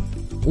الواتساب،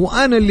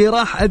 وأنا اللي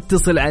راح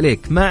أتصل عليك.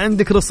 ما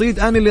عندك رصيد،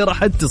 أنا اللي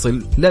راح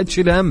أتصل، لا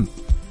تشيل هم.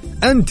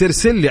 أنت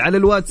ارسل لي على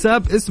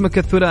الواتساب اسمك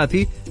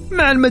الثلاثي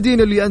مع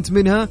المدينة اللي أنت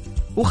منها،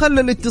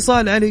 وخلى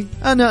الاتصال علي،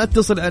 أنا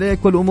أتصل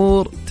عليك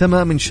والأمور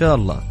تمام إن شاء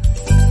الله.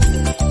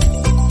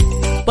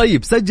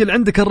 طيب، سجل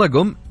عندك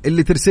الرقم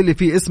اللي ترسل لي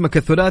فيه اسمك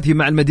الثلاثي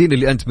مع المدينة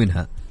اللي أنت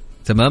منها.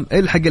 تمام،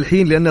 الحق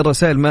الحين لأن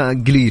الرسائل ما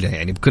قليلة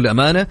يعني بكل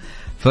أمانة،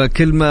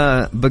 فكل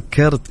ما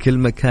بكرت كل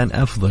ما كان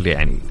أفضل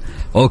يعني.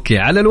 أوكي،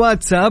 على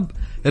الواتساب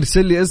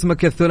ارسل لي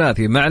اسمك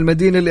الثلاثي مع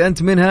المدينة اللي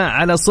أنت منها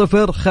على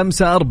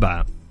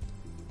 054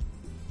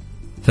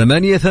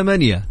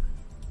 88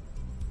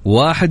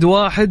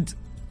 11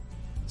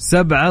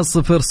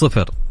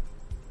 700.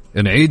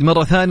 نعيد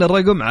مرة ثانية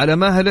الرقم على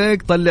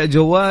مهلك، طلع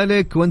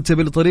جوالك وانت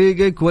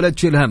بطريقك ولا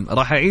تشيل هم.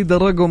 راح أعيد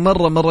الرقم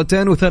مرة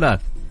مرتين وثلاث.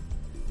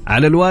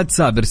 على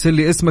الواتساب ارسل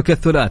لي اسمك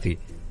الثلاثي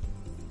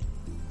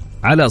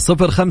على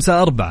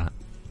 054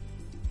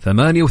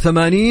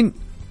 88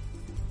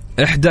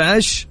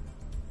 11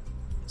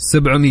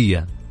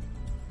 700.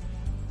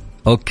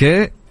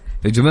 أوكي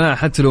يا جماعة،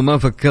 حتى لو ما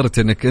فكرت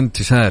انك انت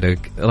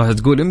تشارك راح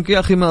تقول يمكن يا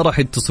اخي ما راح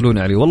يتصلون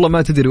علي. والله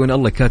ما تدري وين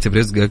الله كاتب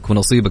رزقك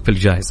ونصيبك في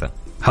الجائزة،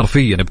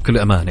 حرفيا بكل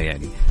امانة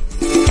يعني.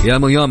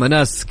 ياما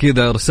ناس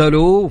كذا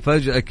ارسلوا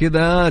فجأة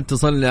كذا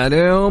اتصلنا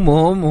عليهم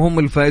وهم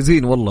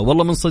الفائزين.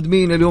 والله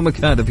منصدمين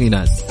اليومك هذا في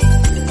ناس.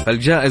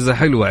 الجائزة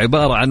حلوة،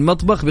 عبارة عن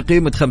مطبخ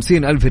بقيمة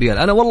 50,000 ريال.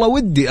 انا والله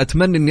ودي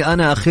اتمنى اني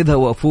انا اخذها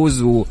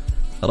وافوز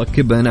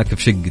واركبها هناك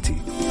في شقتي.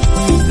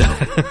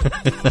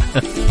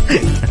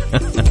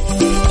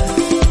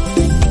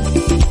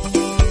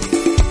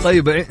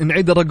 طيب،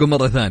 نعيد الرقم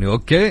مرة ثانية.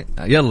 أوكي،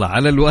 يلا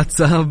على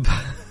الواتساب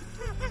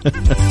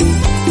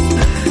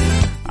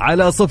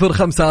على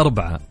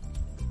 054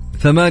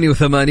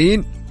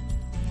 88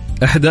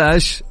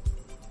 11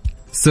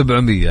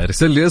 700.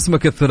 ارسل لي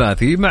اسمك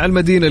الثلاثي مع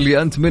المدينة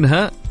اللي أنت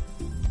منها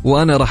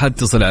وأنا راح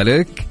أتصل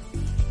عليك،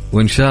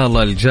 وإن شاء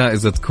الله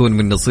الجائزة تكون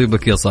من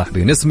نصيبك يا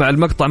صاحبي. نسمع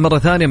المقطع مرة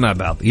ثانية مع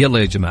بعض. يلا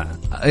يا جماعة،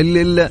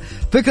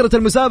 فكرة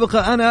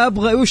المسابقة أنا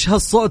أبغى وش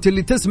هالصوت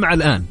اللي تسمع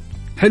الآن.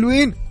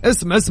 حلوين؟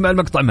 اسمع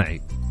المقطع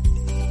معي.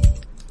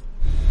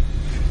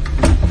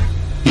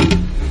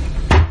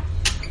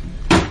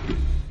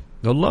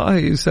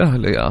 والله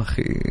سهل يا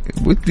أخي،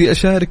 ودي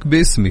أشارك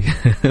باسمي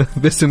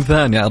باسم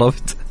ثاني،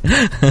 عرفت؟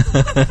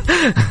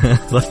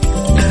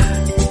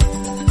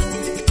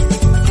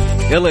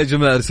 يلا يا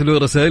جماعة ارسلوا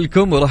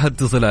رسائلكم وراح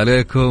اتصل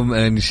عليكم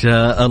إن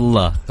شاء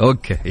الله.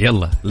 أوكي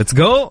يلا،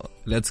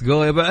 let's go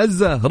يا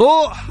بعزة،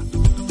 روح.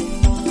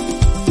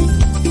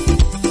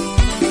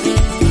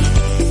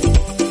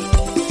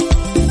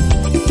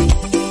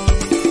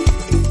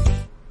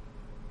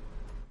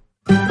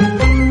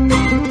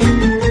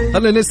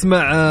 خلنا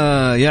نسمع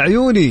يا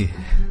عيوني.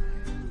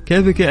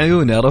 كيفك يا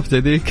عيوني؟ عرفت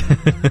هذيك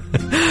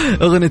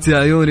أغنية يا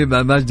عيوني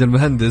مع ماجد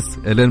المهندس.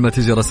 لين ما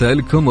تجي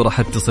رسائلكم وراح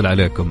اتصل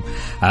عليكم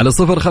على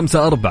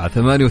 054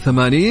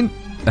 88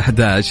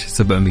 11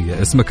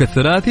 700. اسمك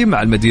الثلاثي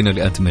مع المدينة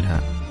اللي أنت منها.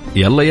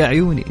 يلا يا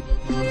عيوني.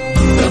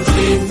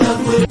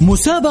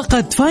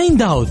 مسابقة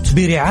فايند اوت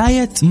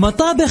برعاية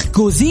مطابخ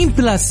كوزين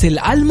بلاس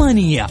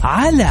الألمانية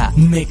على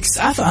ميكس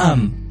اف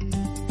ام.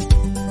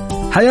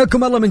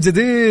 حياكم الله من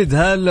جديد،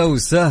 هلا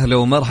وسهلا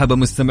ومرحبا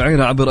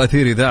مستمعين عبر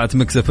أثير إذاعة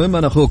ميكس اف ام.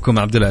 أنا أخوكم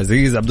عبد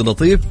العزيز عبد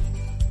اللطيف.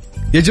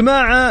 يا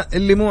جماعة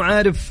اللي مو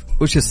عارف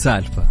وش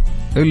السالفة،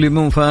 اللي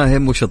مو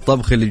فاهم وش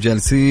الطبخ اللي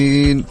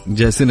جالسين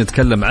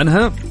نتكلم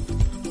عنها،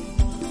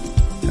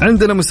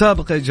 عندنا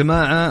مسابقة يا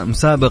جماعة،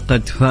 مسابقة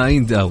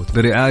فايند اوت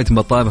برعاية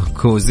مطابخ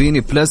كوزين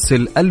بلس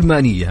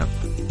الألمانية.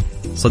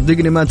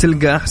 صدقني ما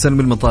تلقى أحسن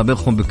من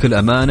مطابخهم بكل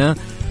أمانة،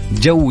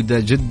 جودة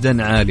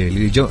جدا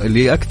عالية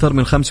لأكثر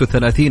من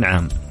 35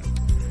 عام.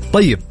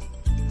 طيب،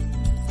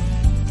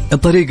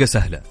 الطريقة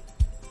سهلة.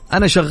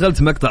 أنا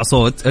شغلت مقطع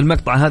صوت،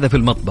 المقطع هذا في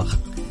المطبخ.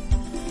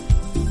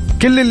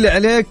 كل اللي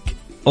عليك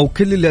أو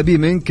كل اللي أبيه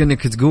منك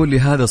أنك تقول لي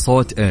هذا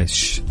صوت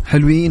إيش.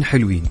 حلوين.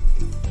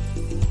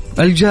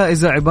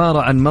 الجائزة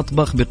عبارة عن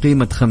مطبخ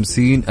بقيمة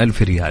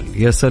 50,000 ريال.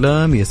 يا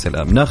سلام يا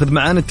سلام. ناخذ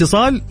معانا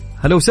اتصال.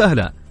 هلا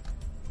وسهلا.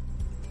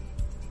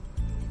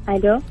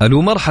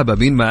 ألو مرحبا،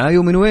 مين معاي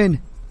ومن وين؟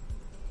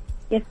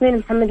 ياسمين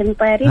محمد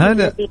المطيري.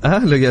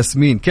 هلا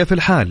ياسمين، كيف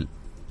الحال؟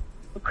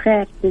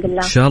 بخير الحمد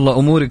لله. إن شاء الله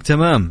أمورك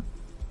تمام؟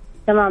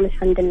 تمام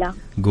الحمد لله.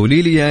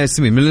 قولي لي يا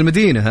ياسمين، من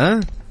المدينة ها؟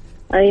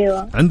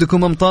 أيوة.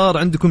 عندكم أمطار؟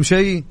 عندكم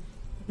شيء؟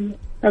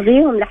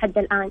 غيوم لحد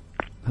الآن.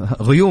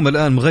 غيوم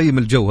الآن، مغيم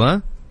الجو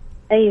ها؟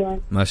 أيوة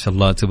ما شاء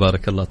الله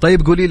تبارك الله.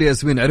 طيب قولي لي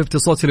ياسمين، عرفتي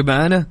الصوت اللي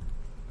معانا؟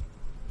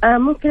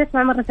 ممكن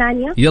أسمع مرة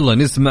ثانية؟ يلا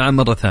نسمع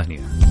مرة ثانية.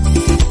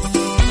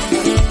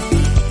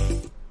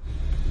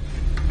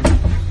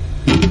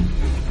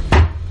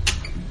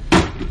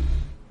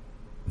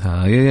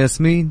 ها يا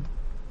ياسمين.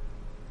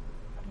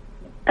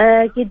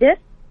 قدر.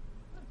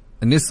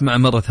 نسمع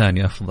مرة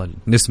ثانية أفضل.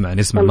 نسمع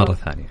مرة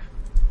ثانية.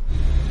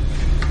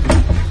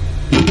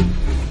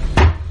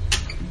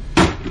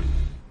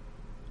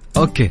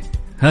 أوكي.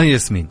 ها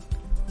ياسمين.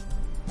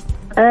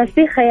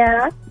 في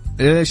خيارات.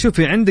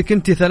 شوفي عندك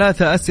أنت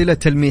 3 أسئلة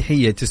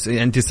تلميحية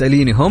يعني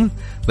تسألينهم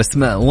بس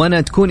ما،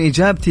 وأنا تكون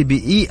إجابتي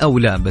بإي أو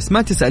لا، بس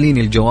ما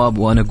تسأليني الجواب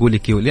وأنا أقول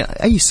لك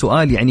ولا أي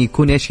سؤال يعني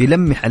يكون إيش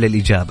يلمح على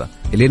الإجابة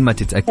لين ما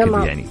تتأكد.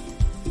 تمام. يعني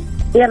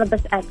يلا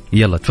بسأل.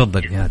 يلا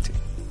تفضلي هاتي.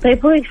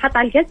 طيب هو ينحط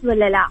على الجذب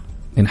ولا لا؟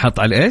 ينحط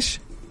على إيش؟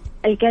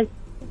 الجذب.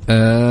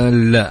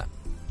 لا.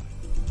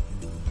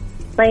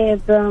 طيب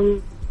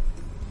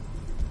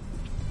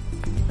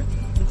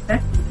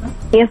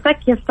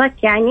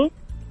ينفك يعني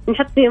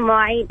نحط فيه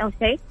مواعين أو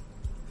شيء.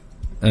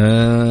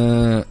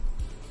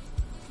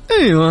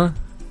 أيوة.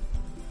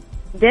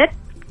 جد؟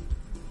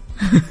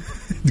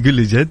 تقول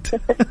لي جد؟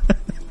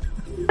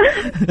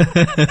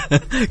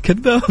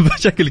 كذاب،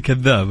 شكل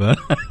كذاب.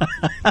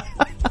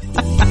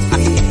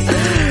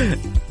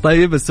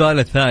 طيب السؤال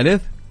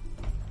الثالث.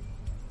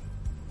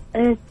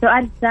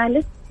 السؤال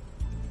الثالث.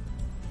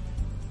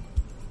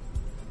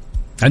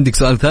 عندك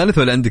سؤال ثالث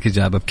ولا عندك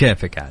إجابة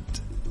بكيفك عاد؟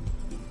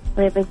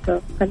 طيب انتو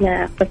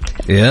خلنا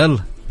أفكر. يلا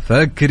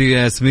فكري يا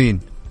ياسمين.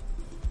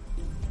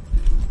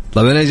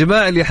 طبعا يا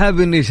جماعة اللي حاب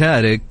اني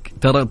يشارك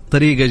ترى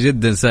الطريقة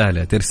جدا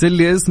سهلة، ترسل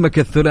لي اسمك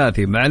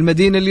الثلاثي مع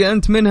المدينة اللي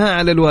أنت منها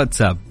على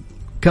الواتساب.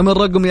 كم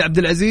الرقم يا عبد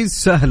العزيز؟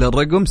 سهل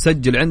الرقم،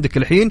 سجل عندك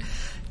الحين،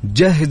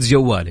 جهز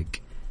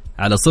جوالك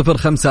على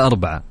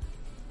 054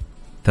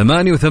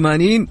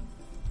 88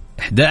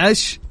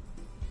 11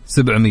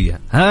 700.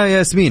 ها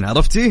ياسمين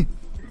عرفتي؟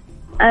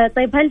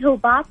 طيب هل هو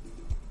باب؟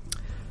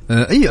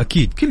 اي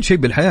اكيد، كل شيء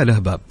بالحياة له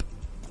باب.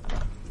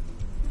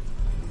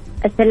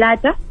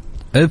 الثلاجة.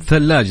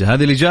 الثلاجة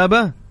هذه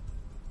الإجابة؟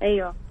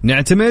 ايوه.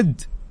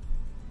 نعتمد؟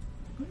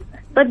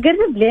 طيب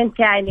قرب لي انت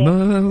يعني.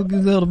 ما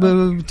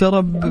اقدر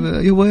ترى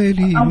يا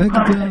ويلي ما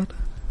اقدر.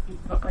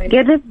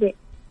 قرب لي.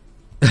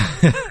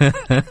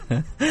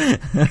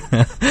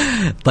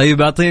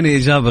 طيب اعطيني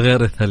إجابة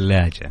غير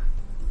الثلاجة.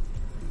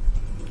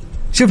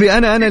 شوفي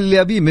انا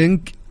اللي ابي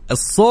منك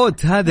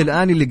الصوت هذا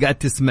الآن اللي قاعد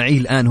تسمعيه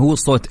الآن هو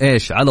صوت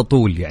إيش على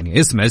طول، يعني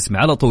اسمع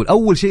على طول،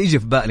 أول شيء يجي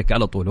في بالك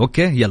على طول.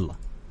 أوكي يلا.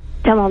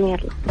 تمام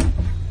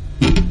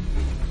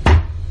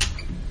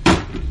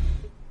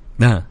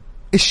يلا.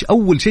 إيش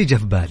أول شيء جاء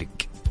في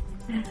بالك؟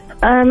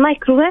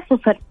 مايكروويف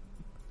وفرن.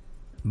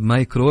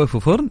 مايكروويف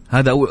وفرن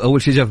هذا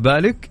أول شيء جاء في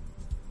بالك؟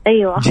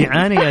 أيوة.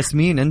 جيعانة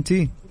ياسمين أنت؟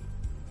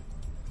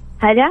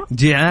 هلا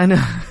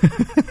جيعانة؟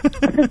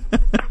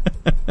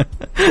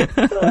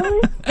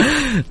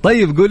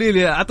 طيب قولي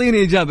لي،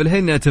 أعطيني إجابة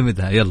الحين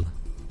نعتمدها يلا.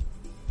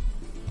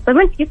 طيب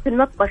أنت كيف في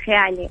المطبخ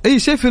يعني؟ أي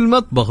شيء في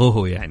المطبخ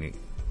هو يعني.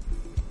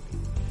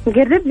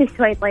 قرب لي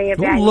شوي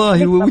طيب يعني.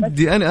 والله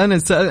ودي أنا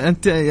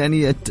أنت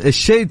يعني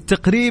الشيء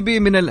التقريبي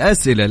من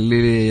الأسئلة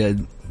اللي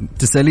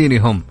تسأليني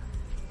هم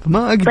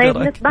ما أقدر. طيب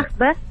نطبخ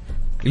بس؟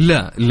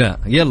 لا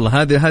يلا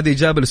هذه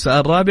إجابة للسؤال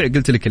الرابع،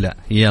 قلت لك لا.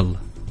 يلا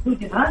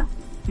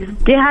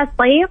جهاز.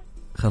 طيب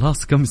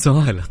خلاص كم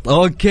سؤال؟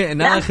 أوكي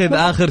ناخذ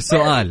آخر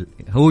سؤال.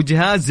 هو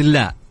جهاز؟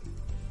 لا.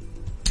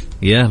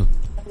 يلا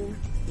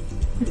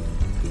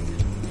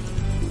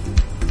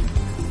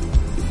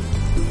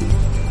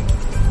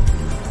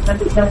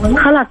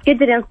خلاص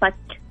قدر ينصك.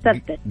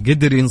 ثبت.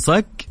 قدر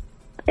ينصك؟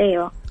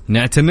 أيوة.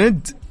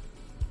 نعتمد؟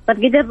 طب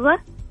قدر؟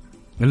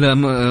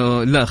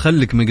 لا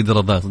خليك من قدر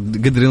الضغط.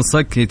 قدر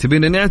ينصك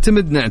تبين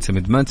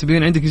نعتمد، ما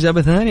تبين عندك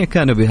إجابة ثانية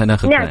كان بها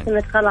ناخذ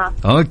نعتمد خلاص.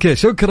 أوكي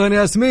شكرا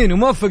ياسمين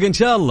وموفق إن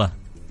شاء الله.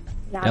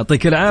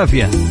 يعطيك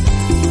العافية.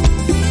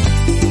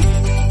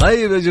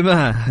 طيب يا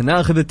جماعة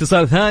ناخذ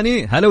اتصال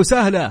ثاني. هلا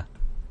وسهلا.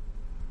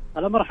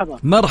 هلا مرحبا.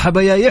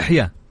 مرحبا يا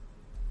يحيى.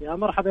 يا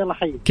مرحبا يلا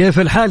حي. كيف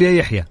الحال يا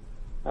يحيى؟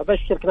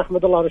 أبشرك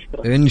نحمد الله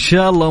ونشكرك. إن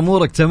شاء الله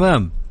أمورك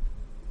تمام.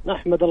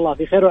 نحمد الله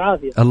في خير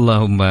وعافية.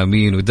 اللهم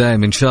آمين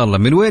ودائما إن شاء الله.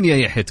 من وين يا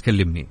يحيى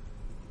تكلمني؟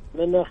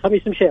 من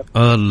خميس مشير.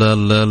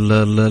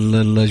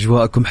 الله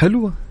أجواءكم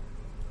حلوة.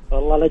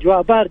 والله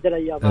الأجواء باردة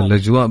الأيام.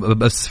 الأجواء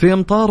بس في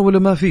أمطار ولا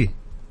ما فيه؟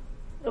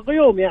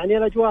 غيوم يعني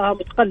الأجواء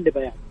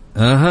متقلبة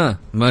يعني.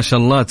 ما شاء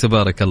الله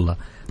تبارك الله.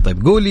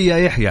 طيب قولي يا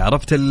يحيى،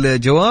 عرفت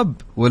الجواب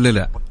ولا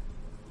لا؟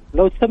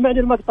 لو تسمعني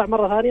المقطع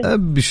مرة ثانية.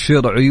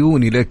 أبشر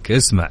عيوني لك،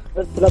 اسمع.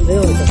 تسلم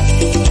عيونك.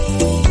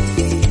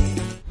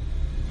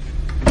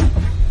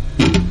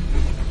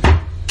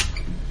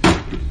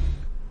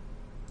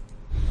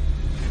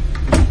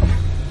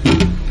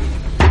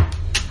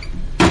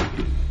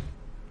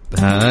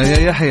 ها يا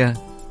يحيى،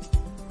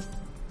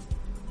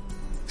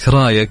 ايش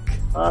رايك؟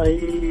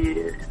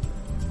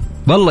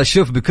 والله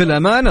شوف بكل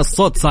أمانة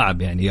الصوت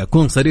صعب، يعني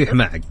أكون صريح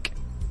معك،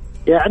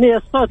 يعني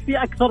الصوت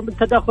فيه أكثر من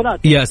تداخلات.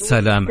 يا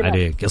سلام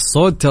عليك،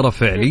 الصوت ترى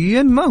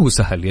فعليا ما هو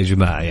سهل يا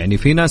جماعة، يعني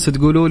في ناس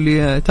تقولوا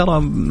لي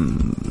ترى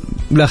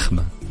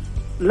لخمة.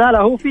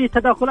 لا هو فيه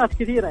تداخلات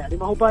كثيرة، يعني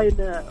ما هو باين،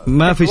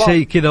 ما في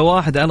شيء كذا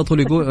واحد على طول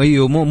يقول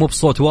ايوه، مو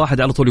بصوت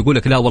واحد على طول يقول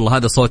لك لا والله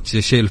هذا صوت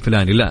الشيء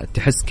الفلاني، لا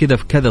تحس كذا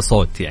في كذا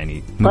صوت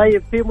يعني.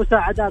 طيب في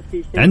مساعدات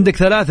في شيء؟ عندك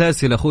 3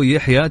 أسئلة أخوي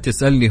يحيى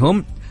تسألني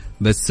هم،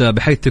 بس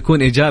بحيث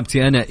تكون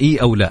إجابتي أنا إي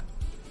أو لا.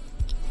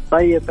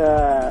 طيب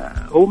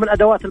هو من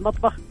أدوات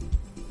المطبخ؟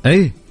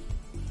 أي.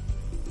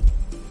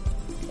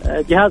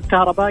 جهاز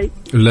كهربائي؟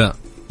 لا.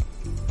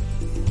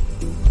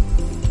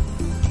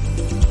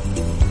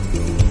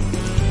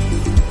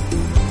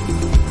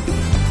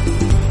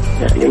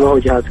 يعني ما هو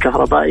جهاز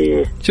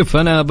كهربائي. شوف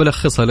أنا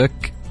بلخصها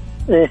لك،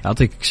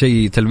 أعطيك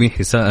شيء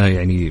تلميحي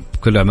يعني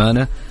بكل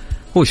أمانة،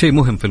 هو شيء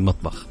مهم في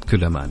المطبخ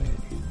بكل أمانة يعني.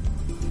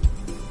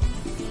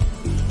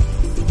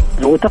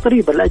 هو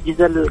تقريبا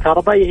الأجهزة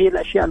الكهربائية هي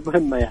الأشياء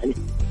المهمة، يعني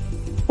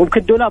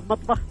ممكن دولاب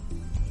مطبخ.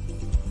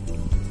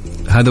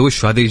 هذا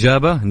وش هذه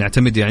إجابة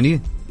نعتمد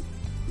يعني؟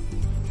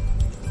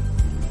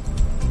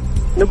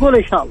 نقول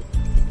إن شاء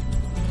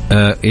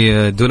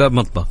الله. دولاب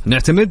مطبخ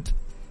نعتمد؟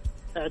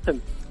 اعتمد.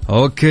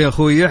 أوكي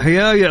أخوي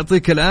يحيى،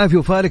 يعطيك العافية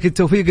وفارك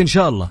التوفيق إن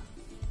شاء الله.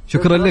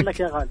 شكرا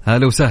لك.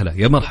 هلا وسهلا،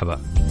 يا مرحبا.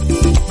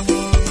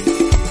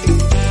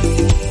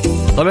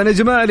 طبعا يا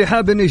جماعة اللي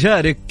حاب أن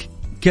يشارك،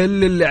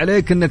 كل اللي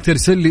عليك أنك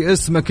ترسل لي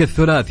اسمك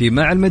الثلاثي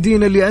مع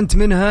المدينة اللي أنت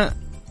منها،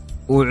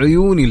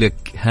 وعيوني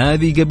لك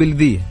هذه قبل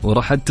ذي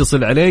وراح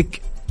اتصل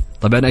عليك.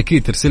 طبعا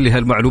أكيد ترسل لي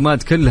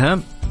هالمعلومات كلها.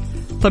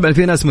 طبعا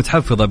في ناس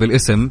متحفظة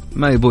بالاسم،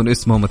 ما يبون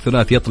اسمهم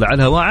الثلاثي يطلع على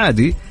الهواء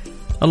عادي،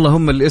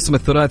 اللهم الاسم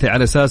الثلاثي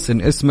على أساس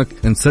أن اسمك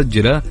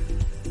نسجله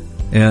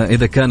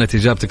إذا كانت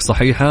إجابتك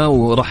صحيحة،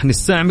 وراح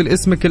نستعمل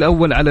اسمك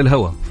الأول على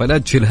الهواء، فلا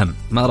تشيل هم،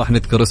 ما راح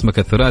نذكر اسمك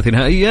الثلاثي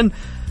نهائيا.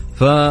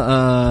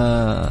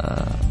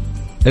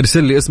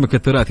 ارسل لي اسمك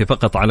الثلاثي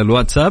فقط على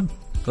الواتساب،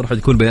 راح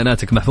تكون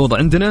بياناتك محفوظة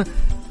عندنا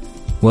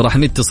وراح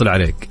نتصل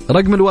عليك.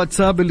 رقم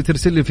الواتساب اللي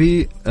ترسل لي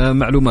فيه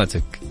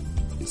معلوماتك،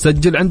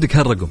 سجل عندك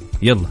هالرقم،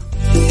 يلا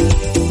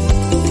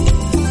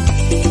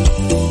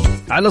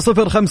على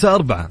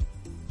 054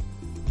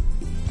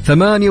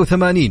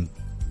 88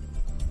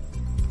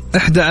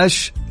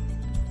 11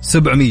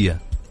 700.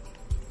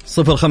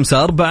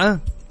 054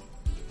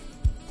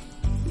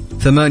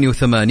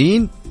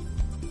 88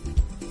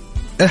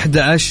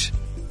 11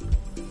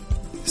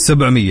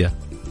 700.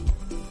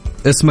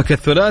 اسمك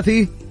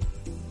الثلاثي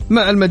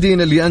مع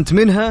المدينة اللي أنت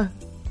منها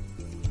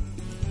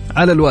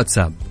على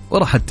الواتساب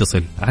وراح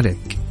اتصل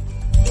عليك.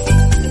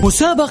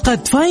 مسابقة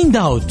فايند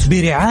اوت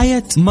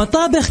برعاية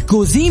مطابخ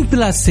كوزين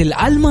بلاس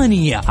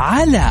الألمانية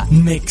على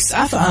ميكس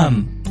اف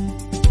ام.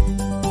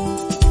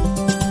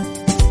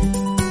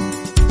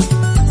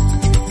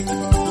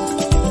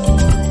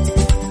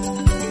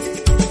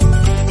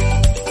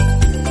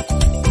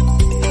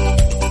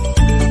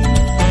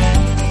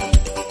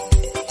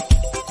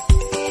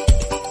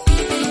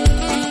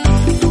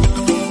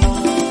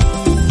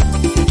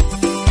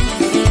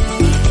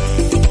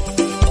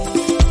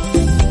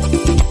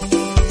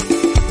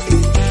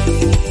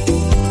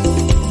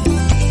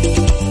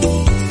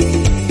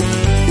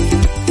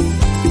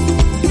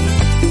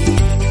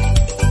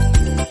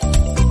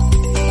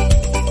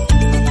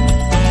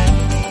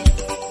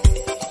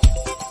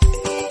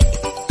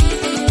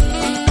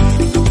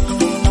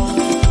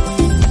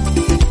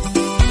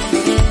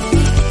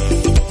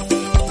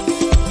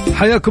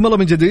 حياكم الله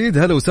من جديد،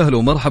 هلا وسهلا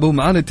ومرحبا،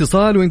 معانا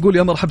اتصال ونقول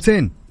يا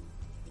مرحبتين.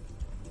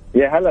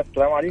 يا هلا،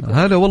 السلام عليكم.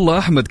 هلا والله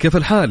أحمد، كيف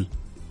الحال؟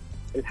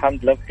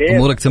 الحمد لله بخير.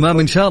 أمورك تمام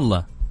إن شاء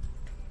الله؟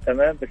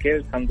 تمام بخير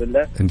الحمد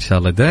لله إن شاء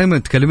الله. دائما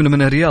تكلمنا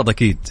من الرياض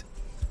أكيد.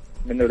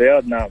 من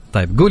الرياض نعم.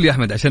 طيب قول يا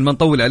أحمد عشان ما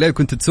نطول عليك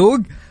كنت تسوق،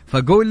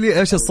 فقول لي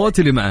إيش الصوت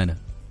اللي معانا؟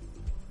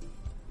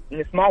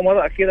 نسمعه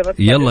مرة أخيرة بس.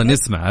 يلا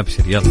نسمع،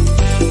 أبشر يلا.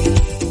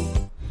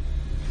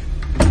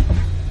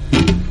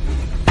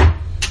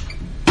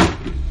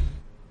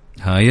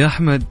 هاي يا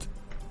أحمد.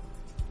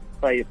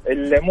 طيب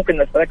ممكن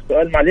نسألك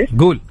سؤال معلش؟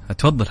 قول،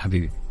 اتفضل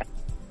حبيبي.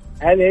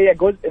 هل هي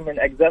جزء من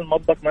أجزاء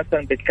المطبخ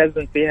مثلا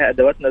بتخزن فيها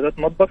أدوات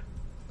نظافة مطبخ؟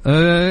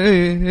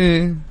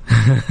 ايه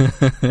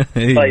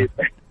طيب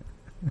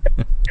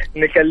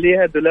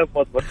نخليها دولاب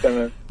مطبخ.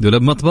 تمام،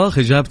 دولاب مطبخ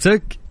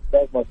إجابتك؟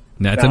 دولاب مطبخ.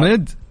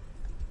 نعتمد؟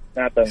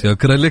 نعتمد.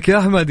 شكرا لك يا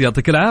أحمد،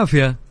 يعطيك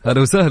العافية،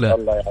 هلا وسهلا.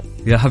 الله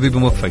يا حبيبي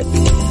موفق.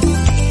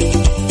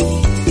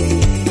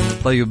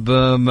 طيب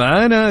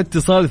معانا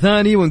اتصال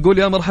ثاني ونقول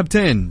يا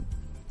مرحبتين.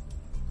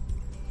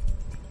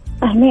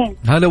 أهلين.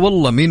 هلا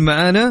والله، مين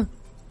معانا؟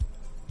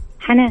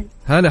 حنان.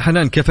 هلا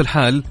حنان، كيف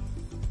الحال؟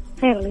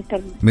 خير الله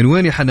يسلمك. من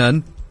وين يا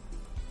حنان؟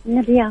 من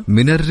الرياض.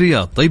 من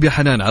الرياض. طيب يا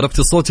حنان، عرفت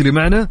الصوت اللي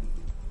معنا؟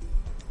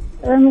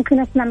 ممكن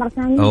أسمع مرة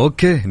ثانية؟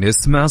 أوكي،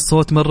 نسمع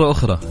الصوت مرة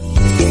أخرى.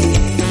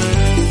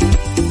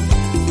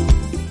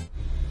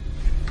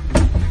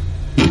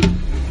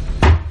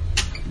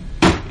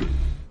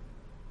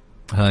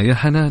 ها يا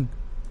حنان.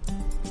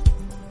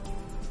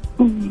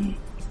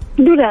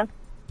 دولاب.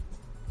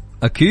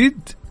 أكيد.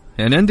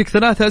 يعني عندك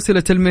 3 أسئلة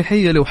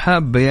تلميحية لو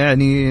حابة،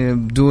 يعني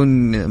بدون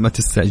ما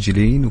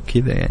تستعجلين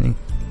وكذا،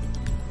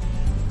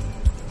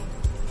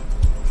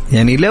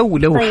 يعني لو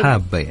طيب.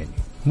 حابة، يعني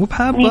مو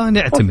بحابة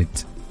نعتمد.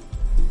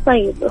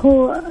 طيب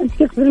هو أنت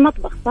قلت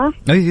بالمطبخ صح؟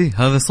 أي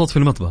هذا الصوت في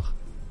المطبخ.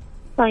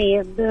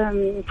 طيب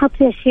نحط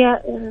في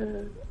أشياء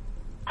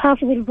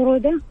حافظ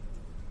البرودة.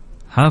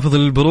 حافظ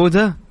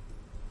البرودة؟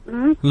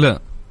 لا.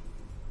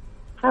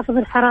 حافظ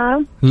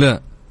الحرارة؟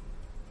 لا.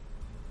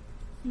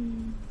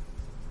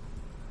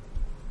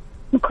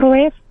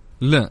 ميكروويف؟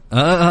 لا.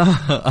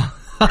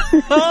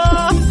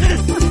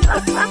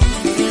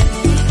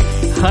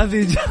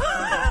 هذه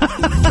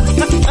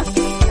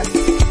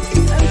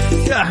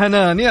يا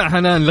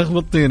حنان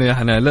لخبطتينا يا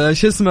حنان. لا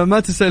شو اسمه، ما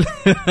تسأل.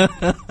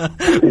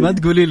 ما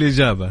تقولي لي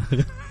إجابة.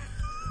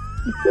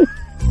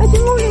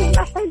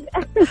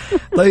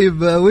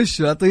 طيب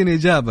وش، أعطيني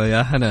إجابة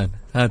يا حنان،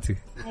 هاتي.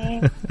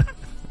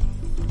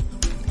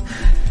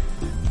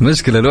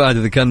 مشكلة الواحد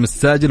إذا كان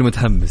مستعجل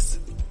ومتحمس.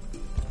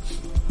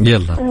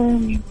 يلا.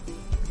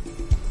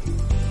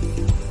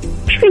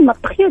 إيش في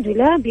المطبخ؟ يا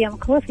دولاب يا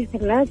مكواف يا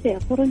ثلاجة يا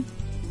فرن.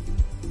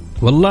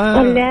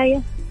 والله.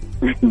 غلاية.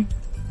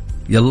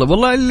 يلا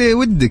والله اللي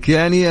ودك،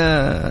 يعني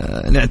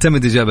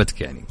نعتمد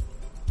إجابتك يعني.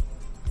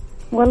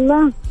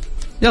 والله.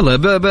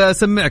 يلا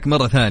بسمعك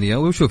مرة ثانية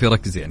وشوفي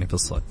ركز يعني في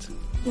الصوت.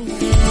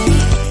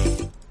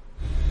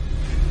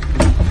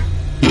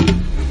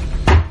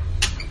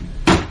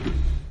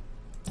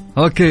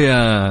 أوكي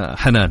يا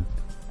حنان.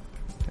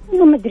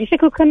 ما أدري،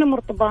 شكله كأنه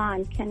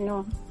مرطبان،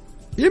 كأنه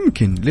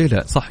يمكن. ليه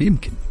لا، صح،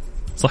 يمكن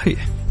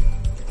صحيح.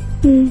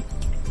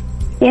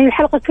 يعني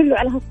الحلقة كله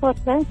على هالصوت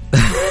بس.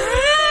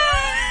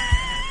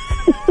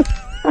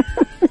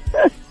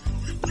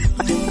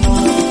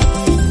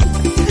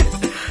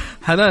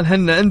 حنان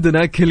هنا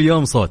عندنا كل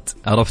يوم صوت،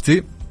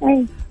 عرفتي؟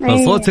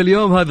 فصوت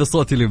اليوم هذا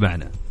الصوت اللي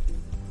معنا.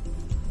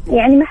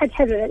 يعني ما حد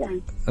حلو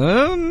الآن.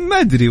 ما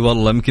أدري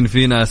والله، يمكن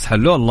في ناس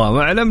حلوا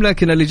الله أعلم،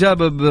 لكن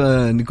الإجابة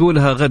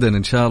نقولها غدا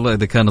إن شاء الله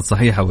إذا كانت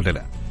صحيحة ولا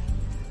لا.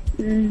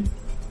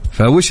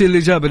 فوش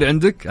الإجابة اللي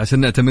عندك عشان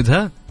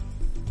نعتمدها؟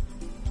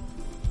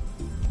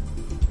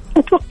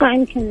 أتوقع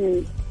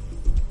يمكن.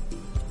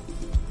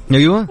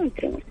 أيوة.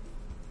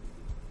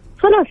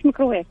 خلاص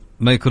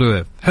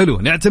ميكروويف. حلو،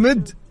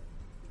 نعتمد.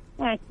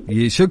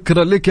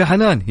 شكرا لك يا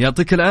حنان،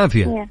 يعطيك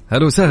العافية.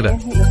 هلا وسهلا.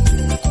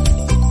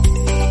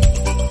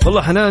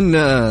 والله حنان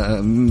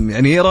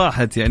يعني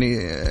راحت، يعني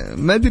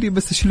ما أدري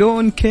بس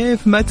شلون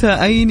كيف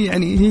متى أين،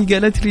 يعني هي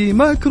قالت لي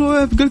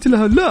مايكروويف قلت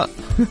لها لا.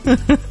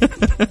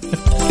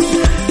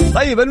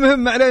 طيب المهم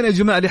ما علينا يا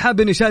جماعة، اللي حاب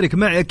أن يشارك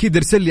معي أكيد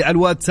ارسل لي على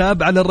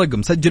الواتساب على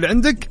الرقم، سجل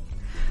عندك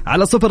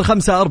على 054-88-11-700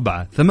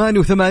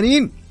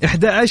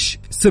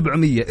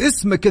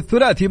 اسمك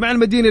الثلاثي مع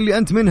المدينة اللي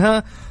أنت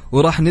منها،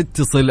 وراح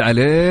نتصل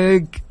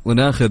عليك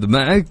وناخذ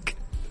معك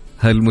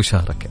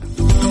هالمشاركة.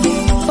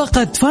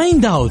 فقط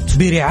فايند اوت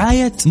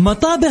برعاية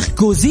مطابخ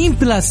كوزين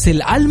بلاس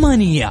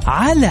الألمانية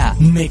على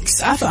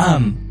ميكس اف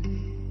ام.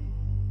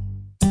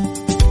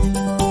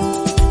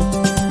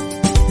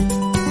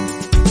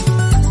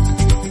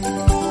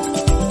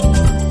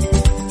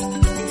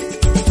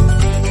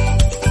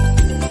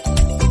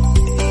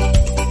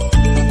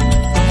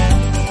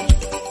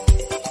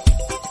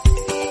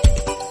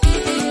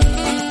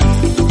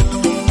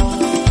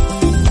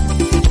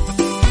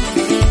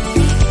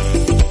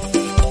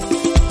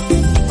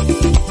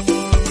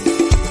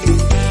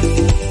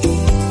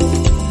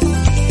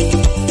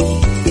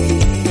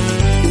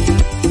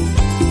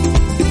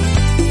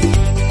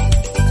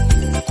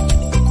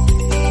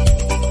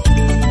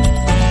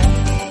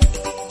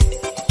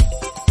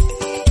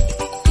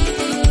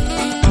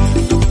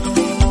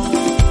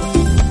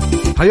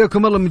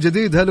 حياكم الله من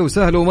جديد، هلا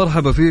وسهلا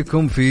ومرحبا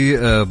فيكم في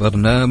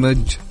برنامج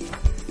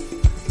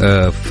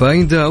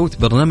فايند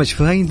اوت. برنامج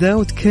فايند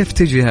اوت كيف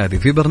تجي هذه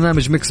في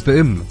برنامج ميكس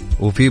بي ام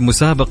وفي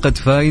مسابقة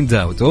فايند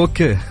اوت.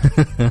 اوكي.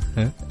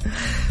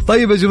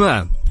 طيب يا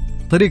جماعة،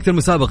 طريقة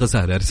المسابقة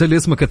سهلة، ارسل لي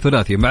اسمك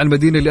الثلاثي مع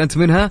المدينة اللي أنت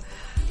منها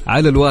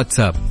على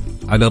الواتساب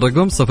على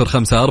الرقم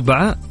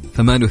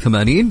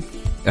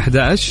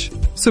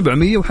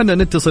 054-88-11-700 وحنا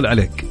نتصل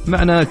عليك.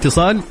 معنا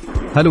اتصال.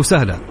 هلا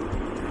وسهلا.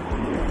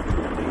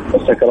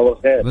 مساك الله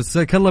بالخير.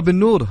 مساك الله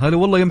بالنور. هلا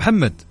والله يا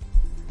محمد.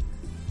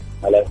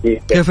 هلا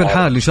فيك. كيف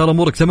الحال؟ إن شاء الله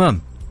أمورك تمام.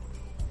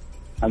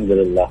 الحمد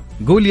لله.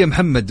 قول يا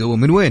محمد،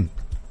 ومن وين؟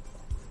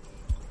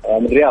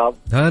 من الرياض.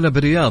 هلا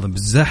بالرياض،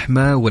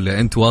 بالزحمة ولا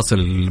أنت واصل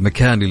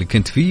المكان اللي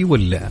كنت فيه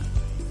ولا؟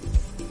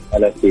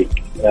 هلا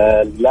فيك.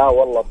 لا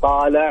والله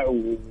طالع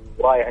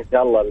ورايح إن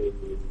شاء الله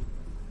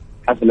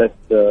حفلة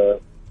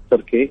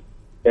تركي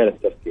غير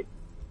التركي.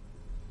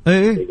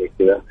 إيه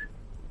كذا،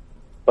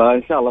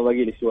 فإن شاء الله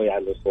باقي لي شوي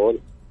على الوصول.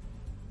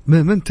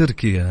 من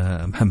تركي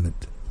يا محمد؟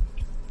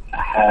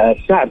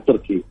 الشاعر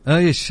تركي.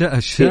 أي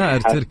الشاعر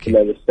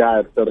تركي.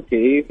 الشاعر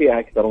تركي فيها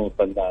أكثر من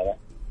فنانة.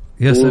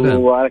 يا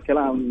سلام. وعلى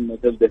كلام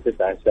تبدأ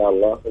 9 إن شاء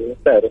الله.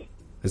 تعرف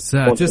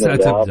الساعة 9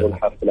 تبدأ.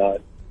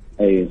 والحفلات.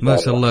 أي ما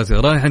شاء الله.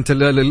 رايح أنت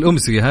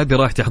الأمسية هذه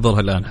راح تحضرها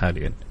الآن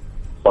حاليا.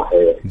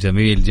 صحيح.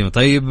 جميل.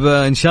 طيب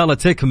إن شاء الله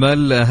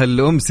تكمل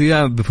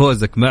هالأمسية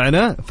بفوزك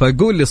معنا.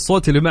 فقول لي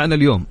الصوت اللي معنا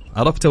اليوم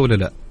عرفته ولا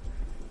لا؟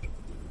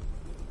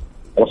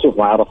 رشوف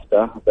ما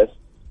عرفته بس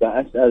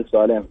أسأل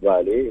سؤالين في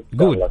بالي.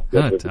 قول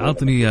هات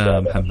عطني يا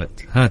محمد.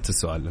 هات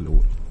السؤال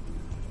الأول.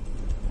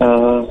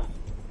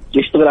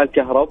 يشتغل على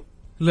الكهرب؟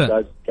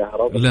 لا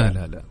كهرب؟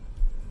 لا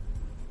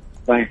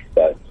ما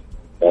يحتاج.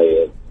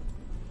 طيب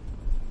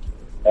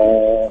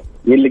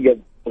يلقى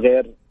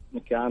غير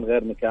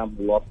مكان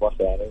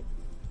بالمطبخ يعني.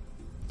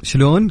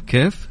 شلون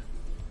كيف؟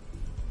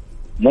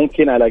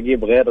 ممكن ألاقيه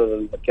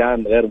غير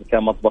مكان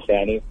مطبخ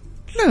يعني.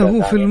 لا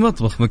هو في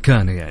المطبخ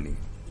مكانه يعني.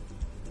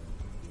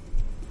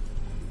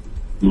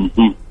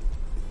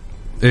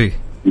 ايه.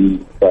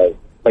 طيب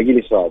باقي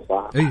لي سؤال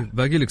صح؟ ايه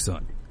باقي لك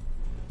سؤال.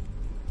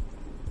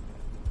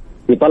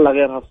 يطلع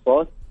غير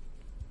هالصوت؟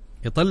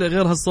 يطلع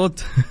غير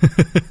هالصوت؟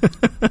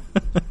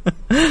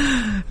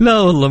 لا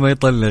والله ما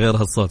يطلع غير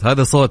هالصوت.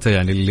 هذا صوته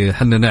يعني اللي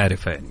حنا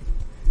نعرفه يعني.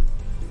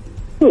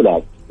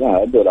 دولاب.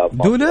 لا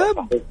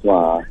دولاب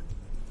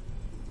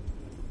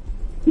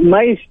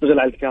ما يشتغل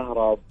على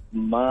الكهرب.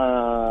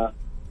 ما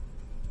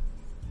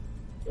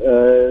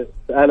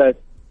سألت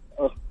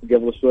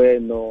قبل شوي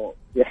إنه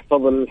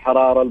يحفظ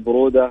الحرارة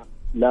البرودة.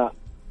 لا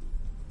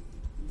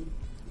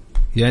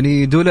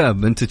يعني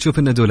دولاب. أنت تشوف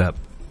إنه دولاب.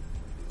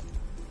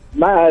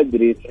 ما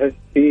أدري تحس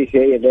فيه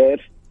شيء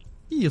غير.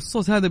 إيه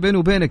الصوت هذا بينه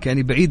وبينك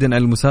يعني بعيدا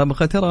عن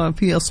المسابقة ترى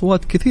في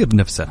أصوات كثير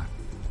نفسها.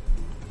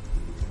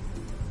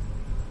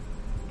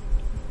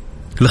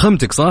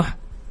 لخمتك صح؟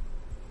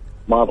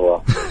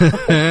 مرة.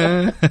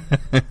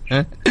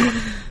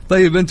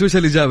 طيب أنت وش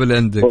الإجابة اللي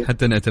عندك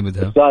حتى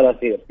نعتمدها؟ السؤال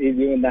الأخير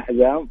يجي منه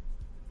أحجام.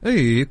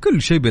 أي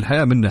كل شيء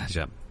بالحياة منه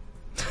أحجام.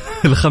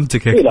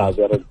 لخمتك هيك. دولاب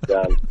يا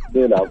رجال.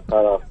 دولاب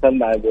خلاص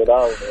خلنا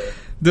دولاب.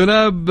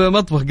 دولاب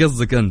مطبخ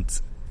قصدك أنت؟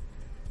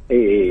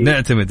 إيه.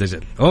 نعتمد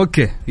أجل.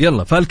 أوكي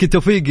يلا فالك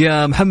التوفيق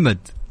يا محمد.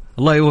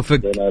 الله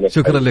يوفق.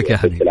 شكرا لك يا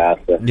حبيبي.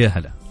 يا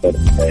هلا.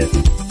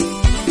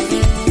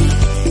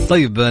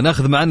 طيب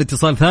ناخذ معنا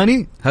اتصال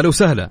ثاني. هلا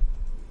وسهلا.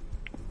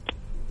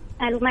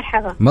 الو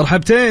مرحبا.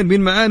 مرحبتين.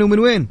 مين معانا ومن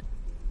وين؟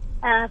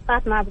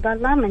 فاطمة عبد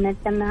الله من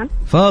الدمام.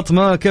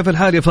 فاطمة كيف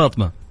الحال يا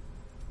فاطمة؟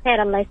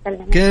 خير الله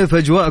يسلمك. كيف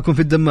أجواءكم في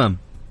الدمام؟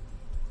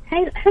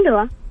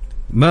 حلوة.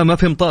 ما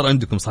في مطار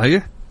عندكم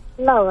صحيح؟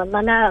 لا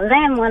والله لا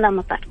غيم ولا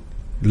مطر.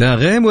 لا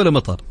غيم ولا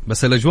مطر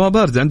بس الأجواء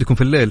باردة عندكم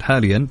في الليل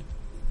حاليا.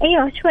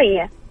 ايوه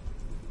شوية.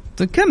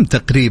 كم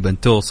تقريبا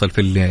توصل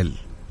في الليل؟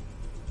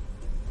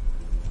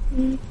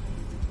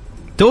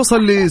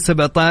 توصل ل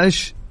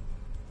 17.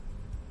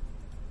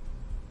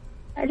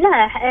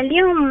 لا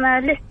اليوم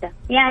لسه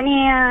يعني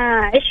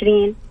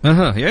 20.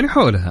 يعني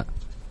حولها.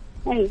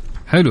 اي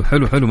حلو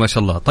ما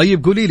شاء الله.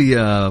 طيب قولي لي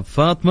يا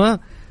فاطمة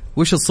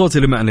وش الصوت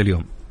اللي معنا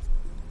اليوم؟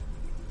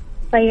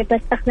 طيب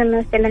استخدم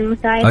وسيلة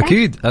المساعدة.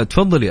 أكيد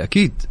تفضلي.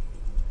 أكيد.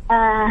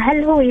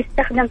 هل هو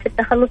يستخدم في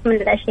التخلص من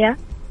الأشياء؟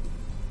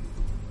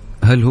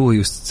 هل هو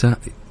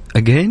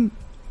أجين؟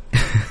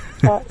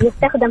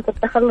 يستخدم في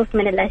التخلص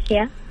من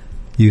الأشياء.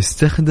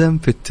 يستخدم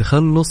في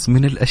التخلص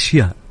من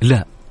الأشياء.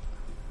 لا.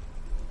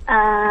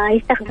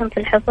 يستخدم في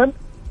الحفظ.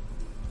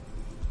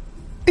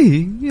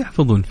 إيه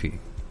يحفظون فيه.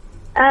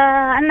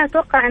 أنا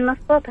أتوقع أن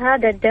الصوت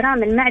هذا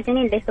الدرام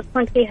المعدني اللي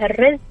يحطون فيها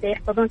الرز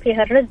يحفظون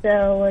فيها الرز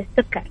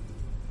والسكر.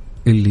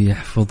 اللي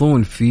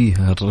يحفظون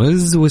فيها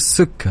الرز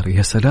والسكر.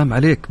 يا سلام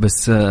عليك.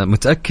 بس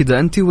متأكدة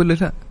أنت ولا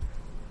لا؟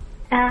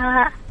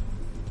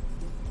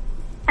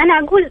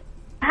 أنا أقول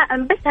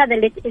بس هذا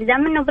اللي إذا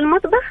منه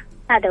بالمطبخ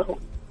هذا هو.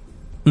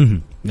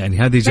 يعني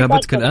هذه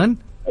إجابتك الآن؟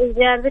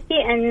 إجابتي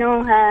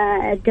أنه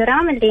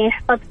الدرام اللي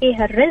يحفظ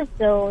فيها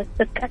الرز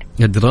والسكر.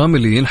 الدرام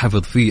اللي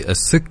ينحفظ فيه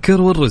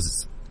السكر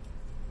والرز.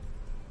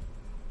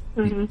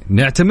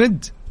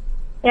 نعتمد؟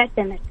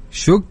 يعتمد.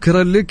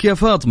 شكرا لك يا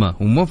فاطمة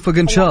وموفق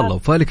إن شاء الله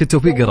وفالك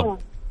التوفيق يا رب.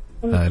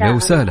 أهلا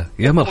وسهلا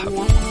يا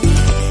مرحبا.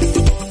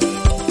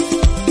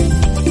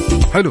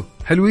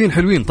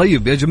 حلوين.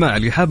 طيب يا جماعة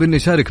اللي حاب إني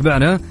يشارك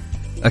معنا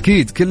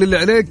أكيد كل اللي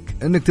عليك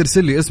إنك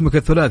ترسل لي اسمك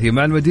الثلاثي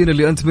مع المدينة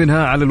اللي أنت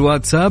منها على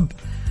الواتساب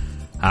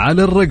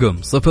على الرقم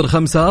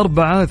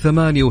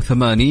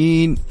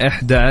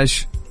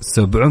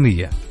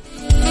 0548811700.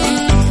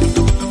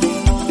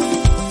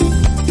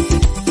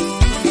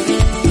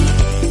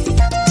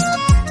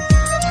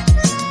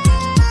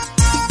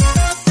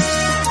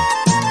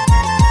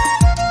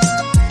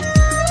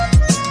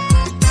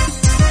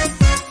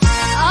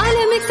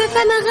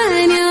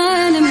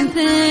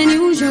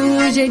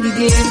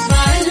 جديد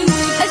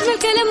أجمل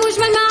كلام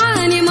وأجمل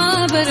معاني ما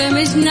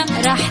برمجنا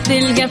راح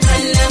تلقى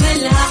فلة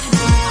ملها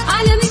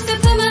عالم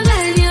التفهم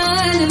أغاني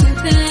عالم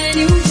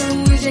ثاني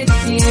وجو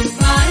جديد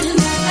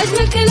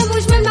أجمل كلام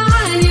وأجمل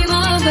معاني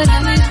ما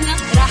برمجنا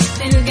راح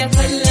تلقى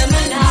فلة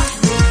ملها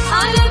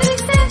عالم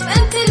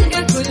التفهم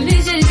تلقى كل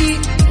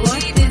جديد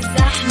وين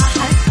الزحمة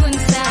حتكون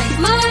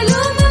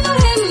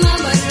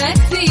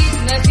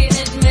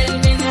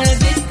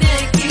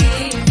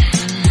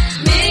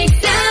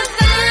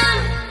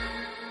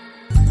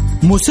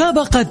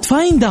مسابقة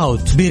فايند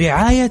اوت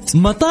برعاية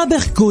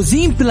مطابخ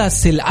كوزين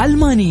بلاس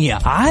الألمانية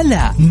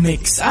على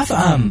ميكس اف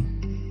ام.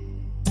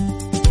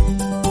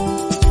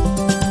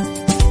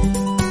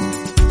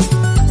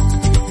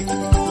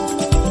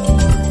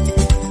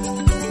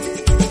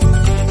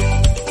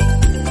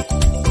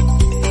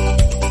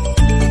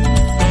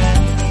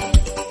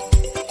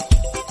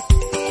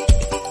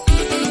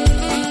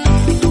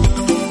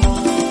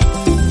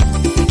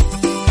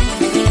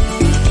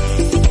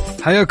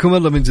 حياكم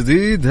الله من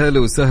جديد. هلا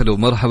وسهلا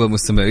ومرحبا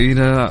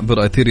مستمعينا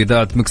عبر أثير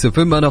إذاعة مكس اف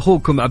ام. أنا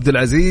أخوكم عبد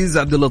العزيز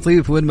عبد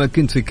اللطيف، وين ما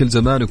كنت في كل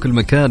زمان وكل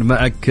مكان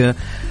معك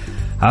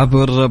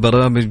عبر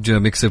برامج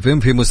مكس اف ام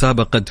في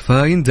مسابقة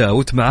فايند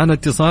اوت. معنا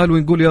اتصال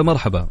ونقول يا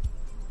مرحبا.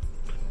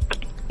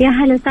 يا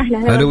هلا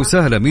وسهلا. هلا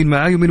وسهلا، مين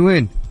معاي ومن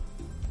وين؟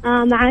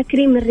 مع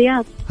كريم من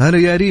الرياض. هلا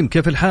يا ريم،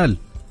 كيف الحال؟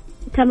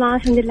 تمام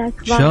الحمد لله.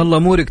 إن شاء الله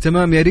أمورك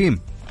تمام يا ريم.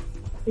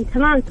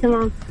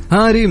 تمام.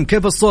 ها ريم،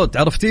 كيف الصوت،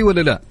 عرفتيه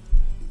ولا لا؟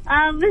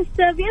 بس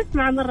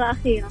بيسمع مرة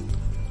أخيرة.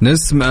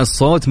 نسمع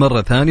الصوت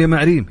مرة ثانية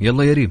مع ريم.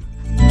 يلا يا ريم.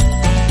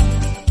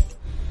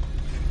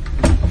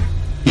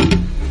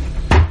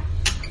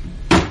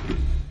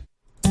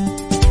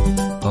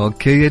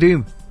 اوكي يا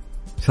ريم،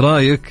 ايش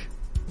رايك؟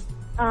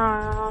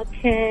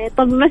 اوكي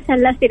طب مثلا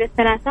الأسئلة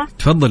الثلاثة.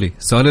 تفضلي.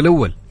 السؤال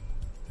الأول،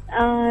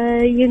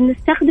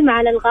 نستخدم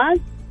على الغاز؟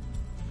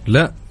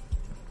 لا.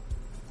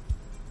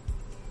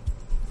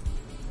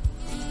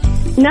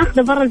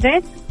 ناخذه برا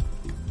البيت؟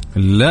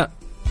 لا.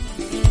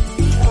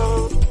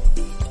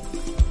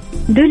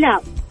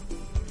 دولاب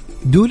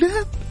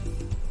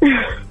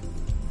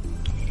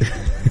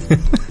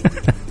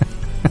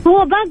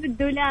هو باب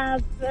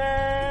الدولاب.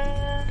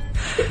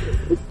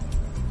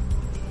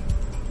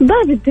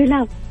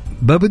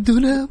 باب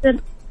الدولاب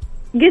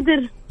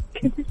قدر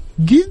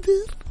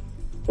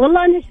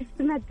والله أنا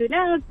سمعت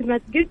دولاب،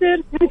 سمعت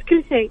قدر، سمعت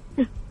كل شيء.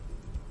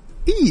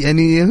 إيه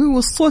يعني هو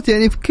الصوت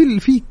يعني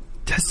في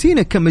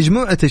تحسينه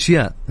كمجموعة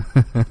أشياء.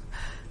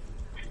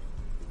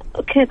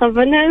 أوكي طب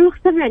أنا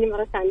مختبرني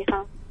مرة ثانية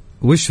خلاص.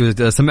 وش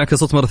سمعك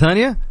صوت مرة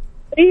ثانية؟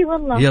 إيه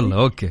والله. يلا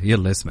أوكي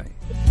يلا اسمعي.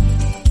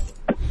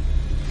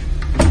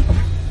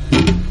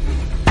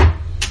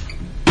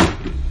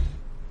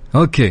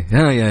 أوكي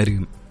ها يا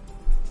ريم.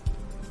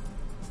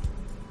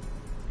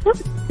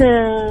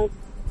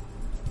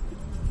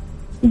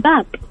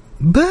 باب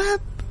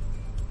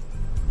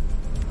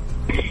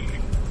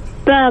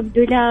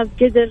دولاب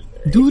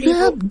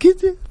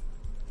قدر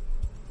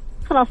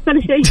خلاص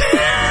كل شيء.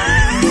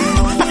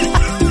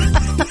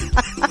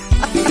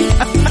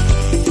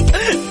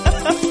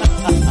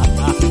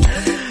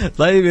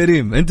 طيب يا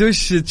ريم، انت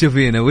وش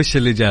تشوفينه، وش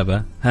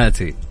الإجابة؟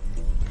 هاتي.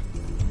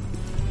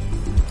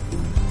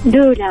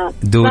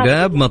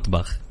 دولاب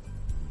مطبخ.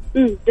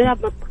 دولاب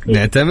مطبخ.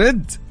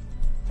 نعتمد؟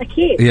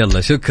 أكيد.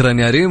 يلا شكرا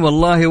يا ريم،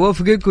 والله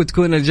يوفقك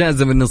وتكون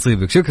الجائزة من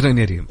نصيبك. شكرا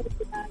يا ريم،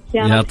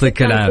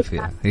 يعطيك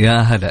العافية. يا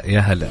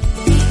هلا.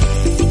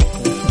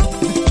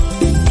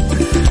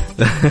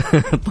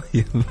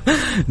 طيب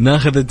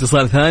ناخذ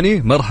اتصال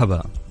ثاني.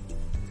 مرحبا.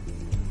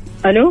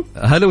 الو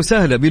هلا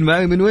وسهلا، مين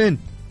معي من وين؟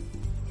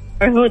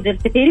 عهود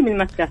الكثير من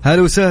مكة.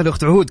 هلا وسهلا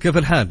اخت عهود، كيف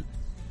الحال؟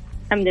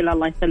 الحمد لله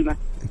الله يسلمك.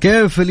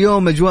 كيف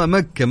اليوم اجواء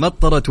مكة،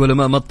 مطرت ولا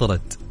ما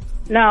مطرت؟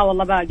 لا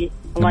والله باقي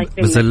الله يكرمك.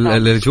 بس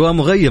الاجواء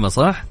مغيمة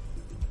صح؟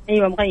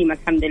 ايوه مغيمة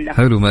الحمد لله.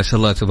 حلو ما شاء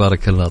الله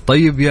تبارك الله.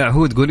 طيب يا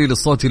عهود قولي لي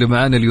الصوت اللي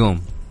معانا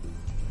اليوم.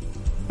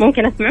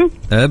 ممكن اسمعه؟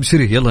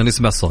 ابشري يلا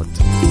نسمع الصوت.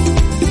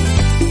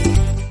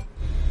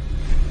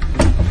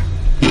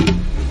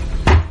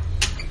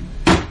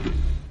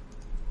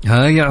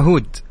 ها يا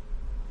عهود.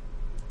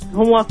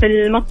 هو في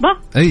المطبخ؟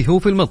 اي هو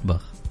في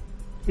المطبخ.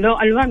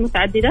 له الوان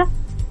متعددة؟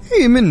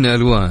 اي من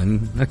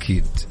الوان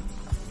اكيد.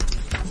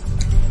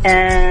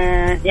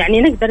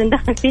 يعني نقدر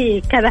ندخل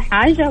فيه كذا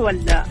حاجة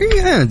ولا؟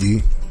 اي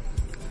عادي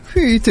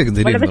في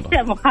تقدر ولا بس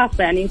شيء خاص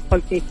يعني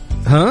يدخل فيه؟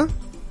 ها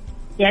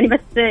يعني بس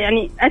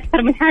يعني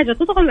أكثر من حاجة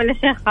تدخل ولا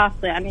شيء خاص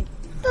يعني؟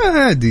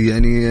 عادي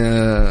يعني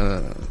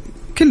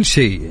كل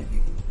شيء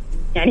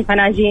يعني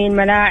فناجين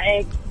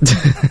ملاعق.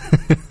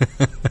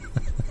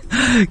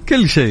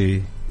 كل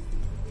شيء.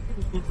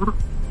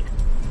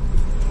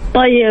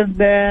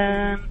 طيب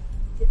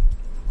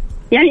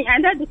يعني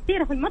أعداده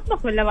كثيرة في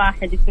المطبخ ولا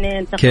واحد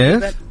اثنين تقريبا؟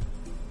 كيف؟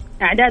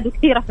 أعداده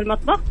كثيرة في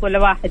المطبخ ولا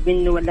واحد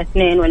منه ولا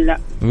اثنين ولا؟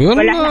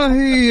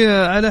 والله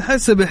على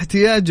حسب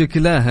احتياجك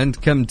لا أنت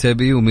كم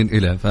تبي ومن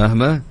إلى،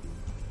 فاهمة؟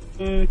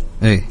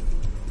 ايه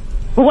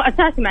هو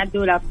أساسي مع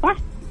الدولاب صح؟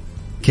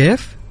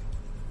 كيف؟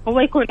 هو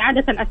يكون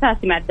عادة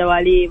أساسي مع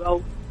الدواليب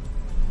أو؟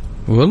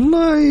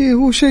 والله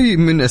هو شيء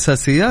من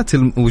أساسيات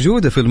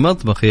الموجودة في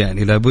المطبخ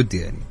يعني لابد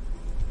يعني.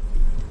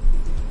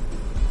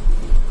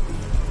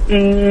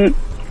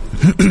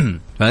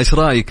 فايش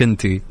رايك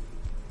انتي؟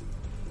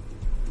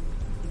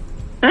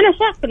 انا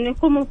شايف انه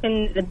يكون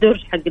ممكن الدرج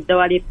حق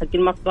الدواليب حق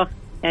المطبخ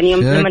يعني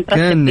لما نرتب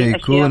كان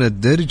يكون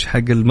الدرج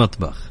حق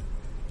المطبخ.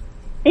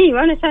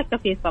 ايوه انا شاكه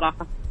فيه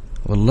صراحه.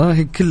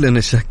 والله كلنا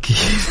شاكين.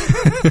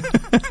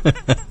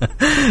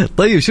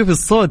 طيب شوف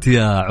الصوت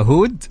يا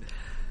عهود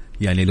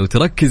يعني لو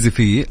تركزي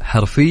فيه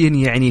حرفيا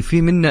يعني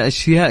في منه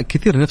أشياء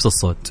كثير نفس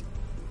الصوت.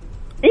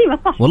 ايوه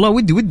صح. والله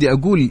ودي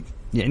أقول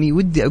يعني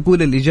ودي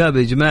أقول الإجابة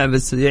يا جماعة،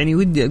 بس يعني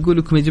ودي أقول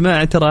لكم يا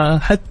جماعة ترى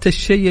حتى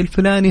الشيء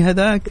الفلاني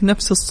هذاك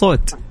نفس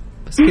الصوت،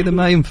 بس كذا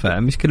ما ينفع،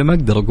 مشكلة ما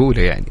أقدر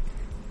أقوله يعني.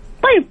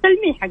 طيب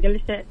تلميح أقل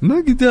شيء. ما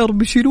أقدر،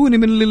 بيشيلوني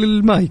من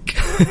المايك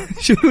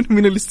شيلوني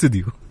من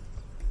الاستوديو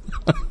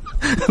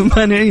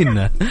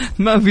مانعيننا،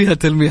 ما فيها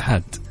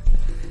تلميحات،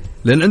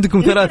 لأن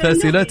عندكم 3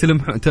 أسئلة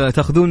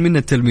تأخذون منها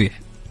التلميح.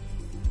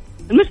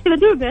 المشكلة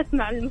دوبي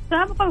أسمع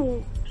المسابقة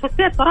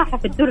وحسيت صراحة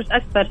في الدرج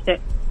أكثر شيء.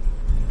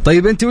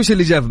 طيب أنت وش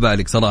اللي جاء في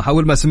بالك صراحة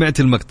أول ما سمعت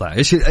المقطع؟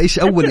 إيش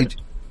أول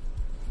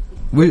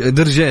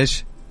درج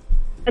إيش؟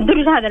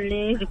 الدرج هذا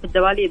اللي يجي في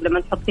الدواليب لما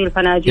تحط فيه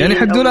الفناجين، يعني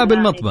حق دولاب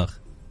المطبخ.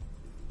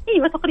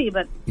 ايوه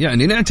تقريبا.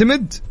 يعني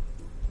نعتمد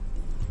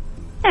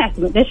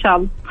ان شاء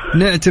الله،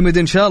 نعتمد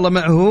ان شاء الله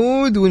مع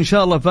هود، وان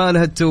شاء الله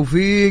فالها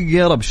التوفيق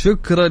يا رب.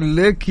 شكرا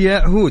لك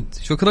يا هود،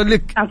 شكرا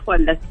لك. عفوا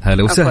لك.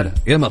 هلا وسهلا،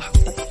 يا مرحبا.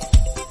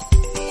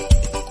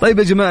 طيب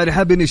يا جماعة اللي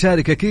حابين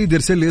يشارك أكيد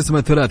يرسل لي اسمه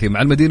الثلاثي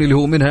مع المدينة اللي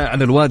هو منها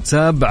على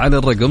الواتساب على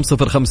الرقم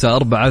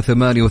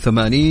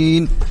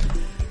 054881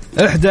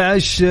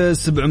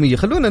 11700.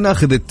 خلونا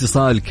ناخذ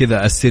اتصال كذا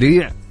على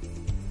السريع.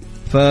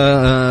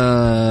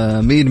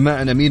 فمين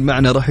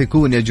معنا راح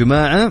يكون يا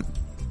جماعة؟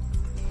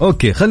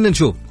 أوكي خلنا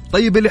نشوف.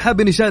 طيب اللي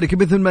حابين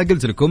يشارك مثل ما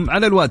قلت لكم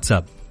على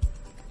الواتساب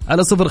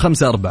على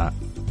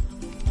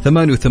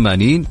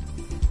 054881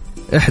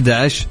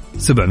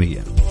 11700.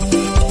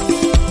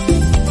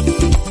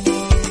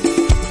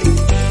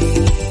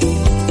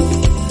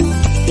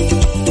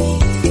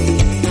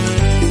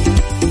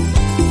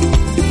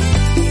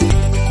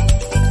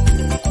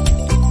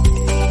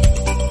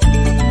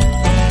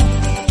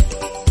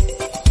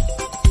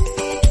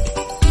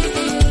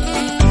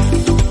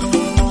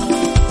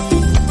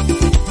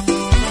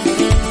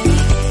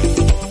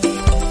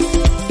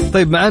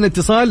 طيب معانا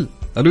اتصال.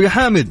 الو يا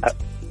حامد.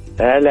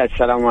 هلا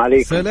السلام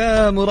عليكم.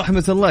 سلام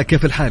ورحمة الله،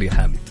 كيف الحال يا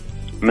حامد؟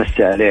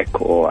 مسي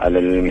عليك وعلى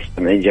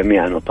المستمعين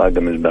جميعا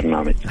وطاقم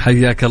البرنامج.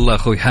 حياك الله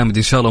أخوي حامد،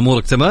 إن شاء الله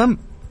أمورك تمام؟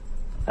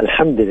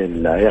 الحمد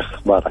لله. يا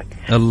أخبارك؟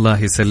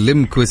 الله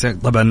يسلمك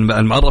طبعا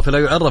المعرف لا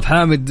يعرف،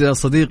 حامد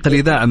صديق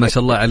الإذاعة ما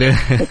شاء الله عليه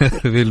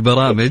في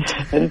البرامج.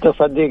 أنت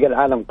صديق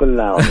العالم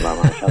كلها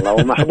والله ما شاء الله،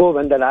 ومحبوب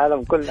عند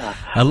العالم كلها.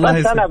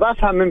 بس أنا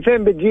بفهم من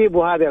فين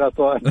بتجيبوا هذه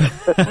الأصوات.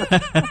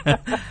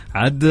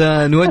 عاد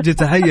نوجه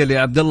تحية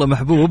لعبد الله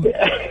محبوب،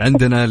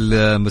 عندنا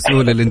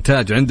المسؤول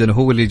الإنتاج عندنا،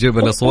 هو اللي يجيب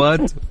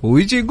الأصوات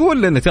ويجي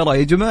يقول لنا ترى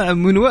يا جماعة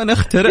من وين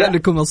أخترع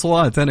لكم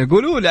أصوات. أنا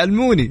قولوا لي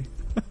علموني.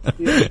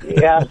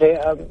 يا أخي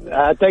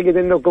أعتقد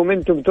أنكم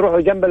أنتم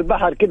تروحوا جنب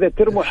البحر كذا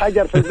ترموا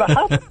حجر في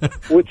البحر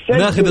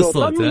ناخذ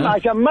الصوت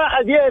عشان ما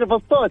حد يعرف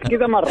الصوت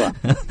كذا مرة.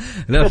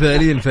 لا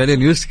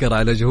فعليا يشكر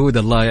على جهود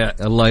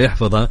الله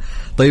يحفظها.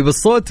 طيب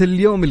الصوت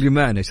اليوم اللي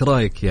معنا ايش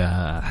رايك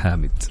يا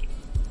حامد؟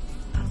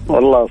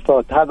 والله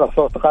الصوت هذا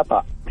صوت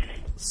غطا.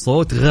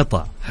 صوت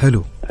غطا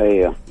حلو.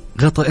 ايوه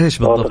غطا ايش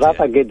بالضبط؟ صوت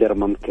غطا يعني؟ قدر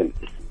ممكن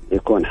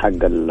يكون حق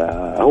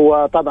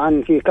هو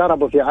طبعا في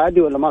كهرباء في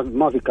عادي ولا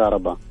ما في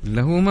كهرباء؟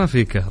 لا هو ما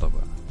في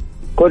كهرباء،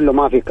 كله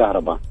ما في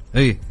كهرباء.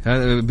 اي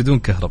بدون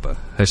كهرباء.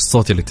 ايش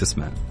الصوت اللي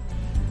تسمعه؟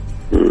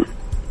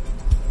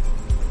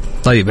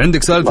 طيب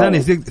عندك سؤال ثاني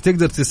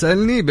تقدر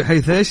تسألني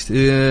بحيث ايش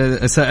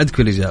اساعدك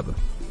في الإجابة؟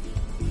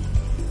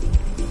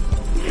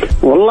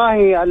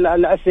 والله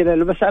الأسئلة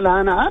اللي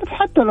بسألها أنا عارف،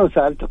 حتى لو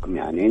سألتكم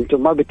يعني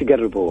أنتم ما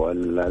بتقربوا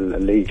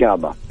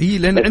الإجابة. إيه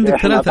لأن عندك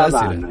 3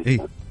 أسئلة.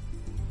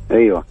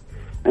 أيوة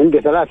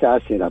عندي 3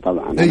 أسئلة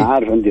طبعا. أنا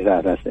عارف عندي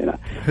 3 أسئلة.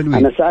 حلوين.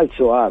 أنا سألت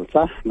سؤال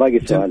صح، باقي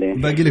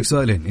سؤالين. باقي لك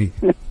سؤالين. إيه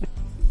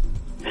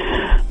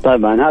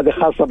طبعا هذه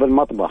خاصة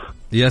بالمطبخ.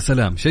 يا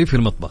سلام، شيء في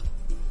المطبخ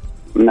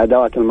من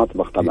أدوات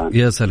المطبخ طبعا.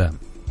 يا سلام.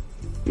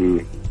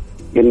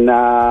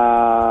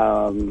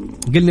 قلنا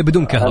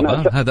بدون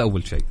كهرباء، هذا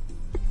أول شيء.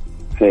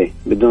 إيه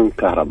بدون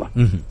كهرباء.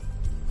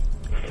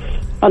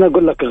 أنا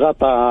أقول لك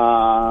غطا،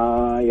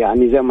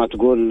 يعني زي ما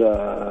تقول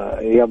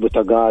يا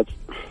بوتاغاز.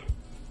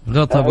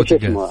 غطا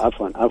بوتاغاز.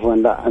 عفوا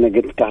لا أنا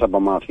قلت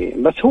كهرباء ما في،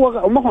 بس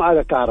هو ما هو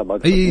على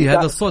كهرباء. أي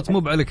هذا الصوت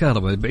مو على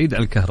كهرباء، بعيد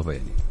عن الكهرباء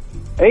يعني.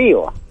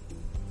 أيوة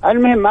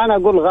المهم أنا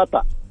أقول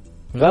غطا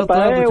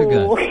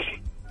بوتاغاز.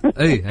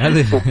 أي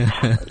هذه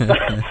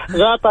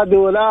غطا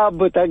دولاب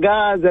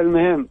بوتاغاز.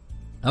 المهم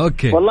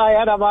أوكي.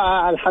 والله أنا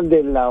ما الحمد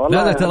لله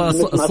والله. لا ترى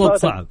الصوت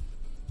صعب.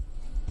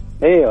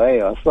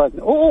 ايوه الصوت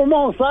هو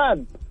مو صعب،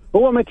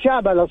 هو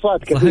متشابه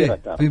لأصوات كثيرة.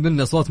 في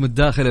منا صوت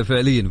متداخلة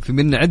فعليا، في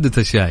منا عدة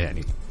أشياء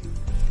يعني.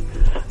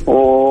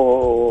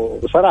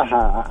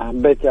 وصراحة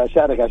حبيت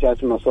أشارك عشان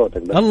أسمع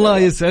صوتك. الله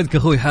يسعدك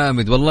أخوي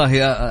حامد،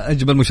 والله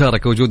أجمل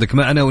مشاركة وجودك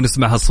معنا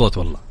ونسمع هالصوت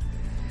والله.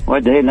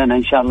 وادعي لنا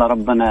إن شاء الله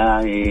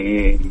ربنا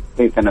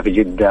يفيدنا في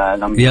جدة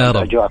يا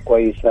رب. أجواء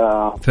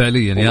كويسة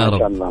فعليا يا رب. إن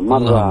شاء الله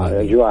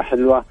مرة أجواء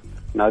حلوة،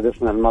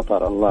 ناقصنا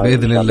المطر. الله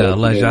بإذن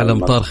الله يجعل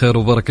أمطار خير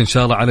وبركة إن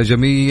شاء الله على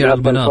جميع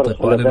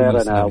المناطق وعلى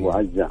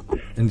المسلمين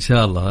إن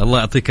شاء الله. الله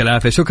يعطيك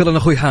العافية. شكرا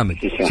أخوي حامد،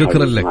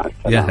 شكرا لك.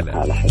 يا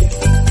هلا.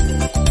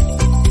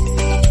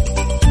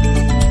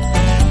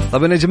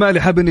 طبعا يا جماعة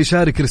اللي حاب اني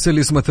يشارك رسل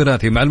لي اسمه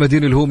ثلاثي مع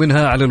المدينة اللي هو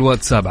منها على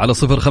الواتساب على 0548811700.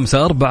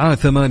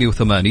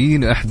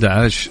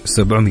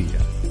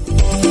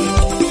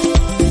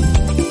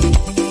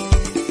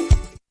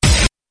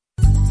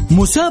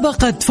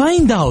 مسابقة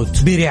فايند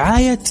اوت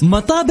برعاية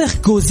مطابخ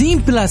كوزين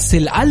بلاس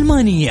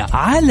الألمانية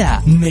على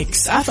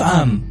ميكس اف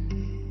ام.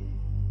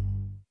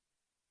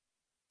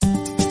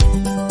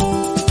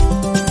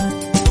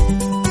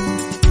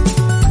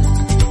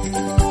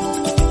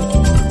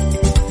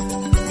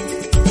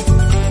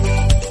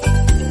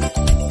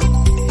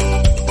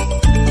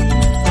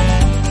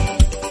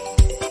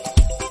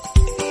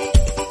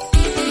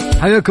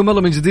 حياكم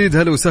الله من جديد.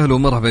 هلا وسهلا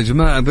ومرحبا يا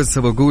جماعة. بس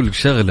بقول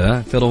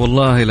شغلة، ترى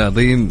والله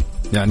العظيم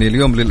يعني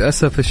اليوم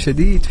للأسف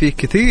الشديد في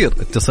كثير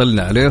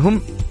اتصلنا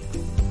عليهم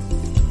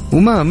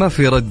وما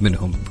في رد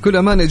منهم. بكل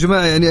أمانة يا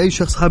جماعة، يعني أي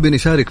شخص حاب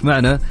يشارك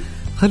معنا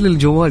خلي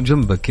الجوال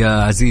جنبك يا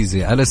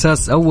عزيزي، على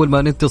أساس أول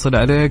ما نتصل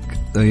عليك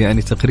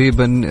يعني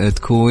تقريبا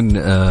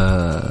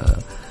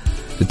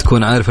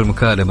تكون عارف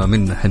المكالمة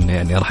منا حنا،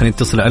 يعني راح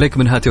نتصل عليك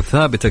من هاتف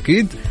ثابت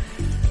أكيد.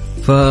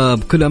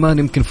 فبكل أمان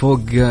يمكن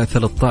فوق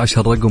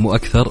 13 رقم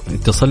وأكثر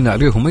اتصلنا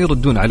عليهم ما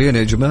يردون علينا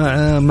يا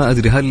جماعة. ما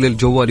أدري هل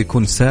الجوال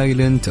يكون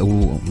سايلنت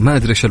أو ما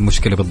أدري إيش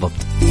المشكلة بالضبط.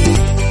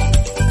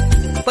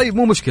 طيب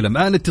مو مشكلة،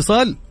 معانا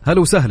اتصال.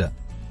 هلا وسهلا.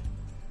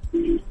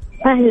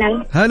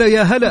 أهلا. هلا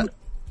يا هلا.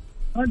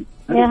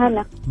 يا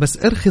هلا.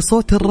 بس ارخي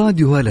صوت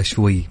الراديو هلا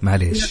شوي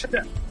معليش.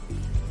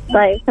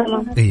 طيب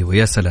تمام. أيوة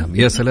يا سلام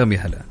يا سلام يا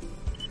هلا.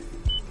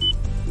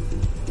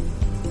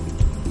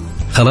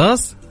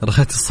 خلاص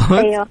رخيت الصوت.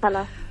 أيوة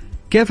خلاص.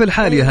 كيف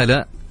الحال يا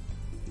هلا؟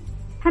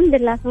 الحمد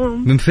لله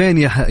تمام. من فين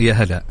يا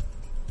هلا؟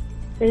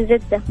 من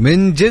جدة.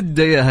 من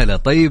جدة يا هلا.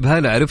 طيب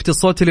هلا عرفت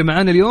الصوت اللي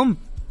معانا اليوم؟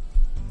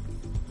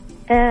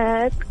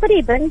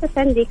 تقريبا، بس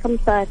عندي كم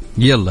سؤال.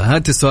 يلا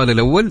هات السؤال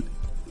الأول.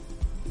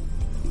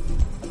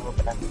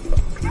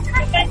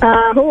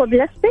 هو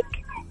بلاستيك؟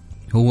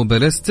 هو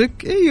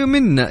بلاستيك؟ ايوه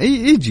منا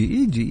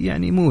يجي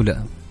يعني مو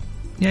لا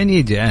يعني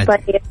يجي عادي.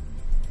 طيب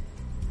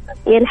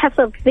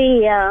ينحفظ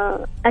فيه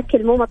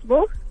أكل مو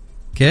مطبوخ؟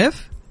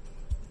 كيف؟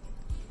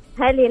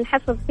 هل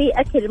ينحفظ فيه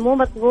أكل مو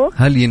مطبوخ؟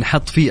 هل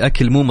ينحط فيه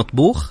أكل مو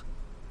مطبوخ؟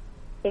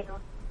 ايوه.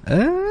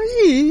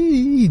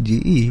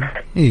 يجي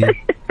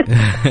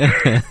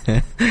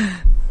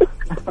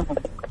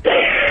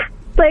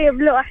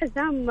طيب له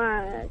أحجام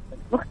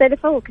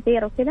مختلفة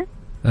وكثيرة وكذا؟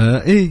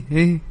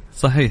 ايه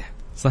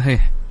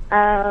صحيح.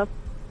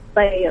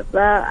 طيب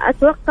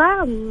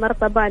أتوقع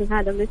مرطبان،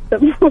 هذا من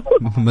يسموه.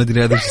 ما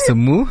أدري هذا ايش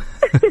يسموه.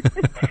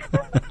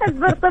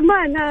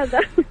 البرطمان هذا.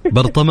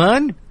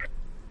 برطمان؟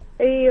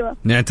 ايوه.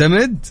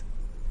 نعتمد.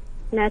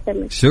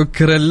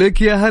 شكرا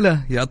لك يا هلا،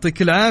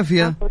 يعطيك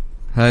العافية.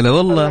 هلا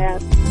والله.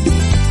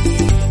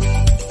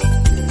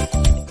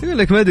 يقول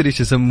لك ما أدري ايش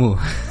يسموه.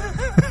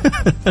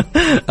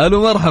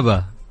 ألو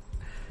مرحبا.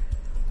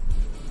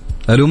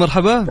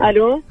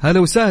 ألو هلا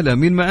وسهلا.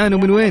 مين معانا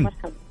ومن وين؟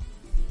 مرحبا.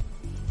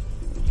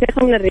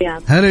 شيخة من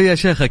الرياض. هلا يا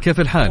شيخة، كيف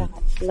الحال؟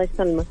 الله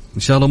يسلمك.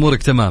 إن شاء الله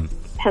أمورك تمام.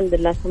 الحمد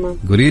لله تمام.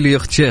 قولي لي يا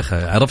أخت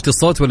شيخة، عرفتي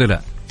الصوت ولا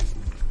لا؟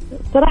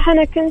 صراحة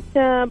أنا كنت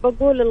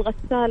بقول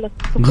الغسالة.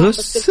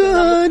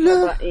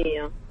 غسالة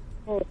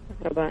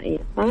كهربائية.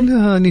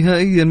 لا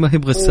نهائيا ما هي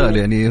بغسالة،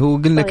 يعني هو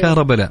قلنا طيب.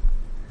 كهرباء. لا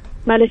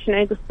معلش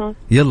نعيد الصوت.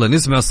 يلا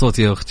نسمع الصوت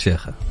يا أخت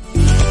شيخة.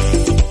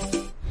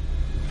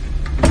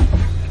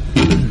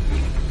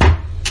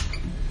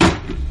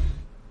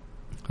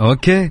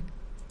 أوكي.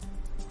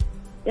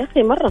 يا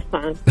أخي مرة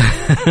صعب.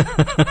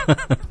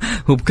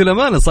 هو بكل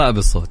أمانة صعب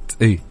الصوت.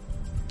 إيه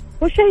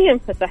وش هي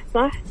ينفتح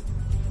صح؟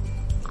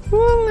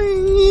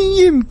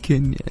 والله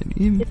يمكن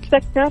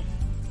يتسكر.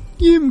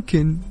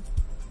 يمكن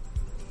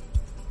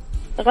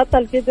غطى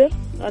القدر،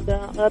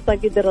 غطى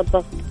قدر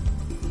الضغط.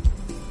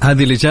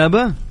 هذه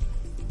الإجابة.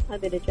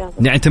 هذه الإجابة.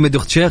 نعتمد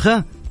أخت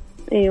شيخة.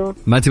 أيوة.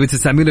 ما تبي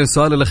تستعملي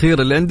السؤال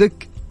الأخير اللي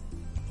عندك؟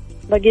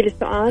 باقي لي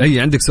سؤال. أي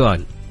عندك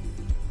سؤال.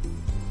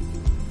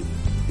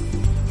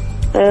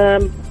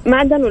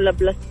 معدن ولا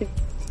بلاستيك؟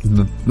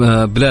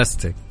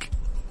 بلاستيك.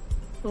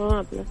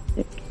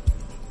 بلاستيك.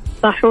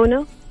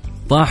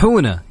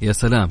 طاحونة. يا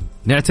سلام.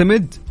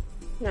 نعتمد.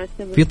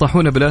 في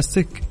طاحونة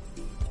بلاستيك.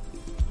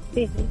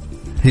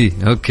 هي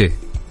أوكي.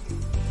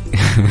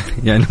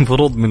 يعني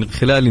المفروض من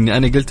خلال إني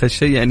أنا قلت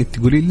هالشيء يعني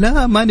تقولي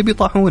لا ما نبي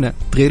طاحونة،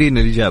 تغيرين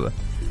الإجابة.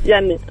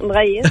 يعني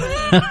نغير.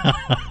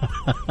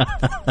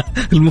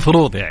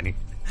 المفروض يعني.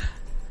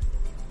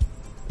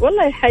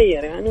 والله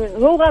يحير، يعني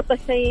هو غطى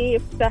شيء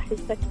يفتح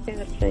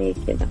يسكر شيء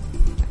كذا.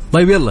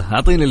 طيب يلا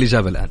أعطينا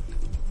الإجابة الآن.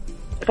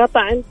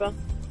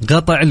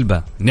 غطى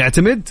علبة.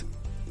 نعتمد.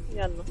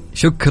 يلا.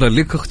 شكرا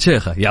لك أخت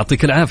شيخة،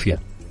 يعطيك العافية.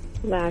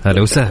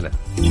 هلا وسهلا.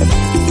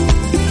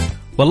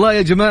 والله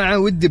يا جماعة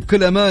ودي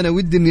بكل أمانة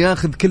ودي إني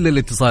أخذ كل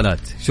الاتصالات.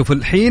 شوف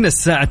الحين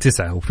الساعة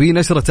 9 وفي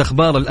نشرة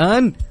أخبار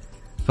الآن،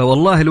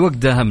 فوالله الوقت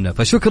داهمنا.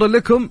 فشكرا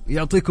لكم،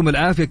 يعطيكم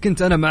العافية.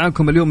 كنت أنا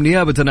معاكم اليوم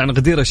نيابة عن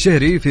غدير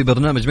الشهري في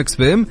برنامج مكس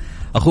بي ام،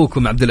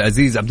 أخوكم عبد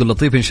العزيز عبد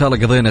اللطيف. إن شاء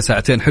الله قضينا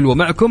ساعتين حلوة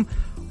معكم،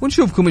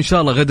 ونشوفكم إن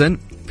شاء الله غدا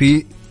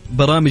في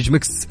برامج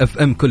مكس اف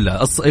ام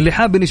كلها. اللي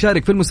حاب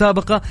يشارك في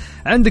المسابقة،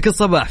 عندك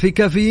الصباح في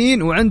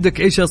كافيين،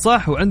 وعندك عيشة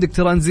صح، وعندك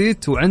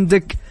ترانزيت،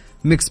 وعندك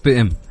مكس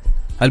بي ام.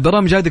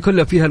 البرامج هذه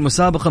كلها فيها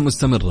المسابقة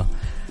مستمرة،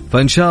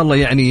 فإن شاء الله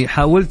يعني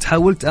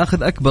حاولت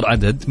أخذ أكبر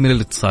عدد من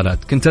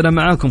الاتصالات. كنت أنا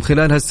معاكم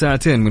خلال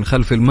هالساعتين من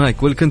خلف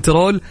المايك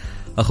والكنترول،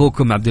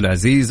 أخوكم عبد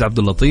العزيز عبد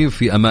اللطيف،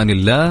 في أمان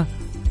الله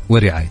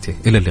ورعايته.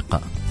 إلى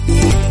اللقاء.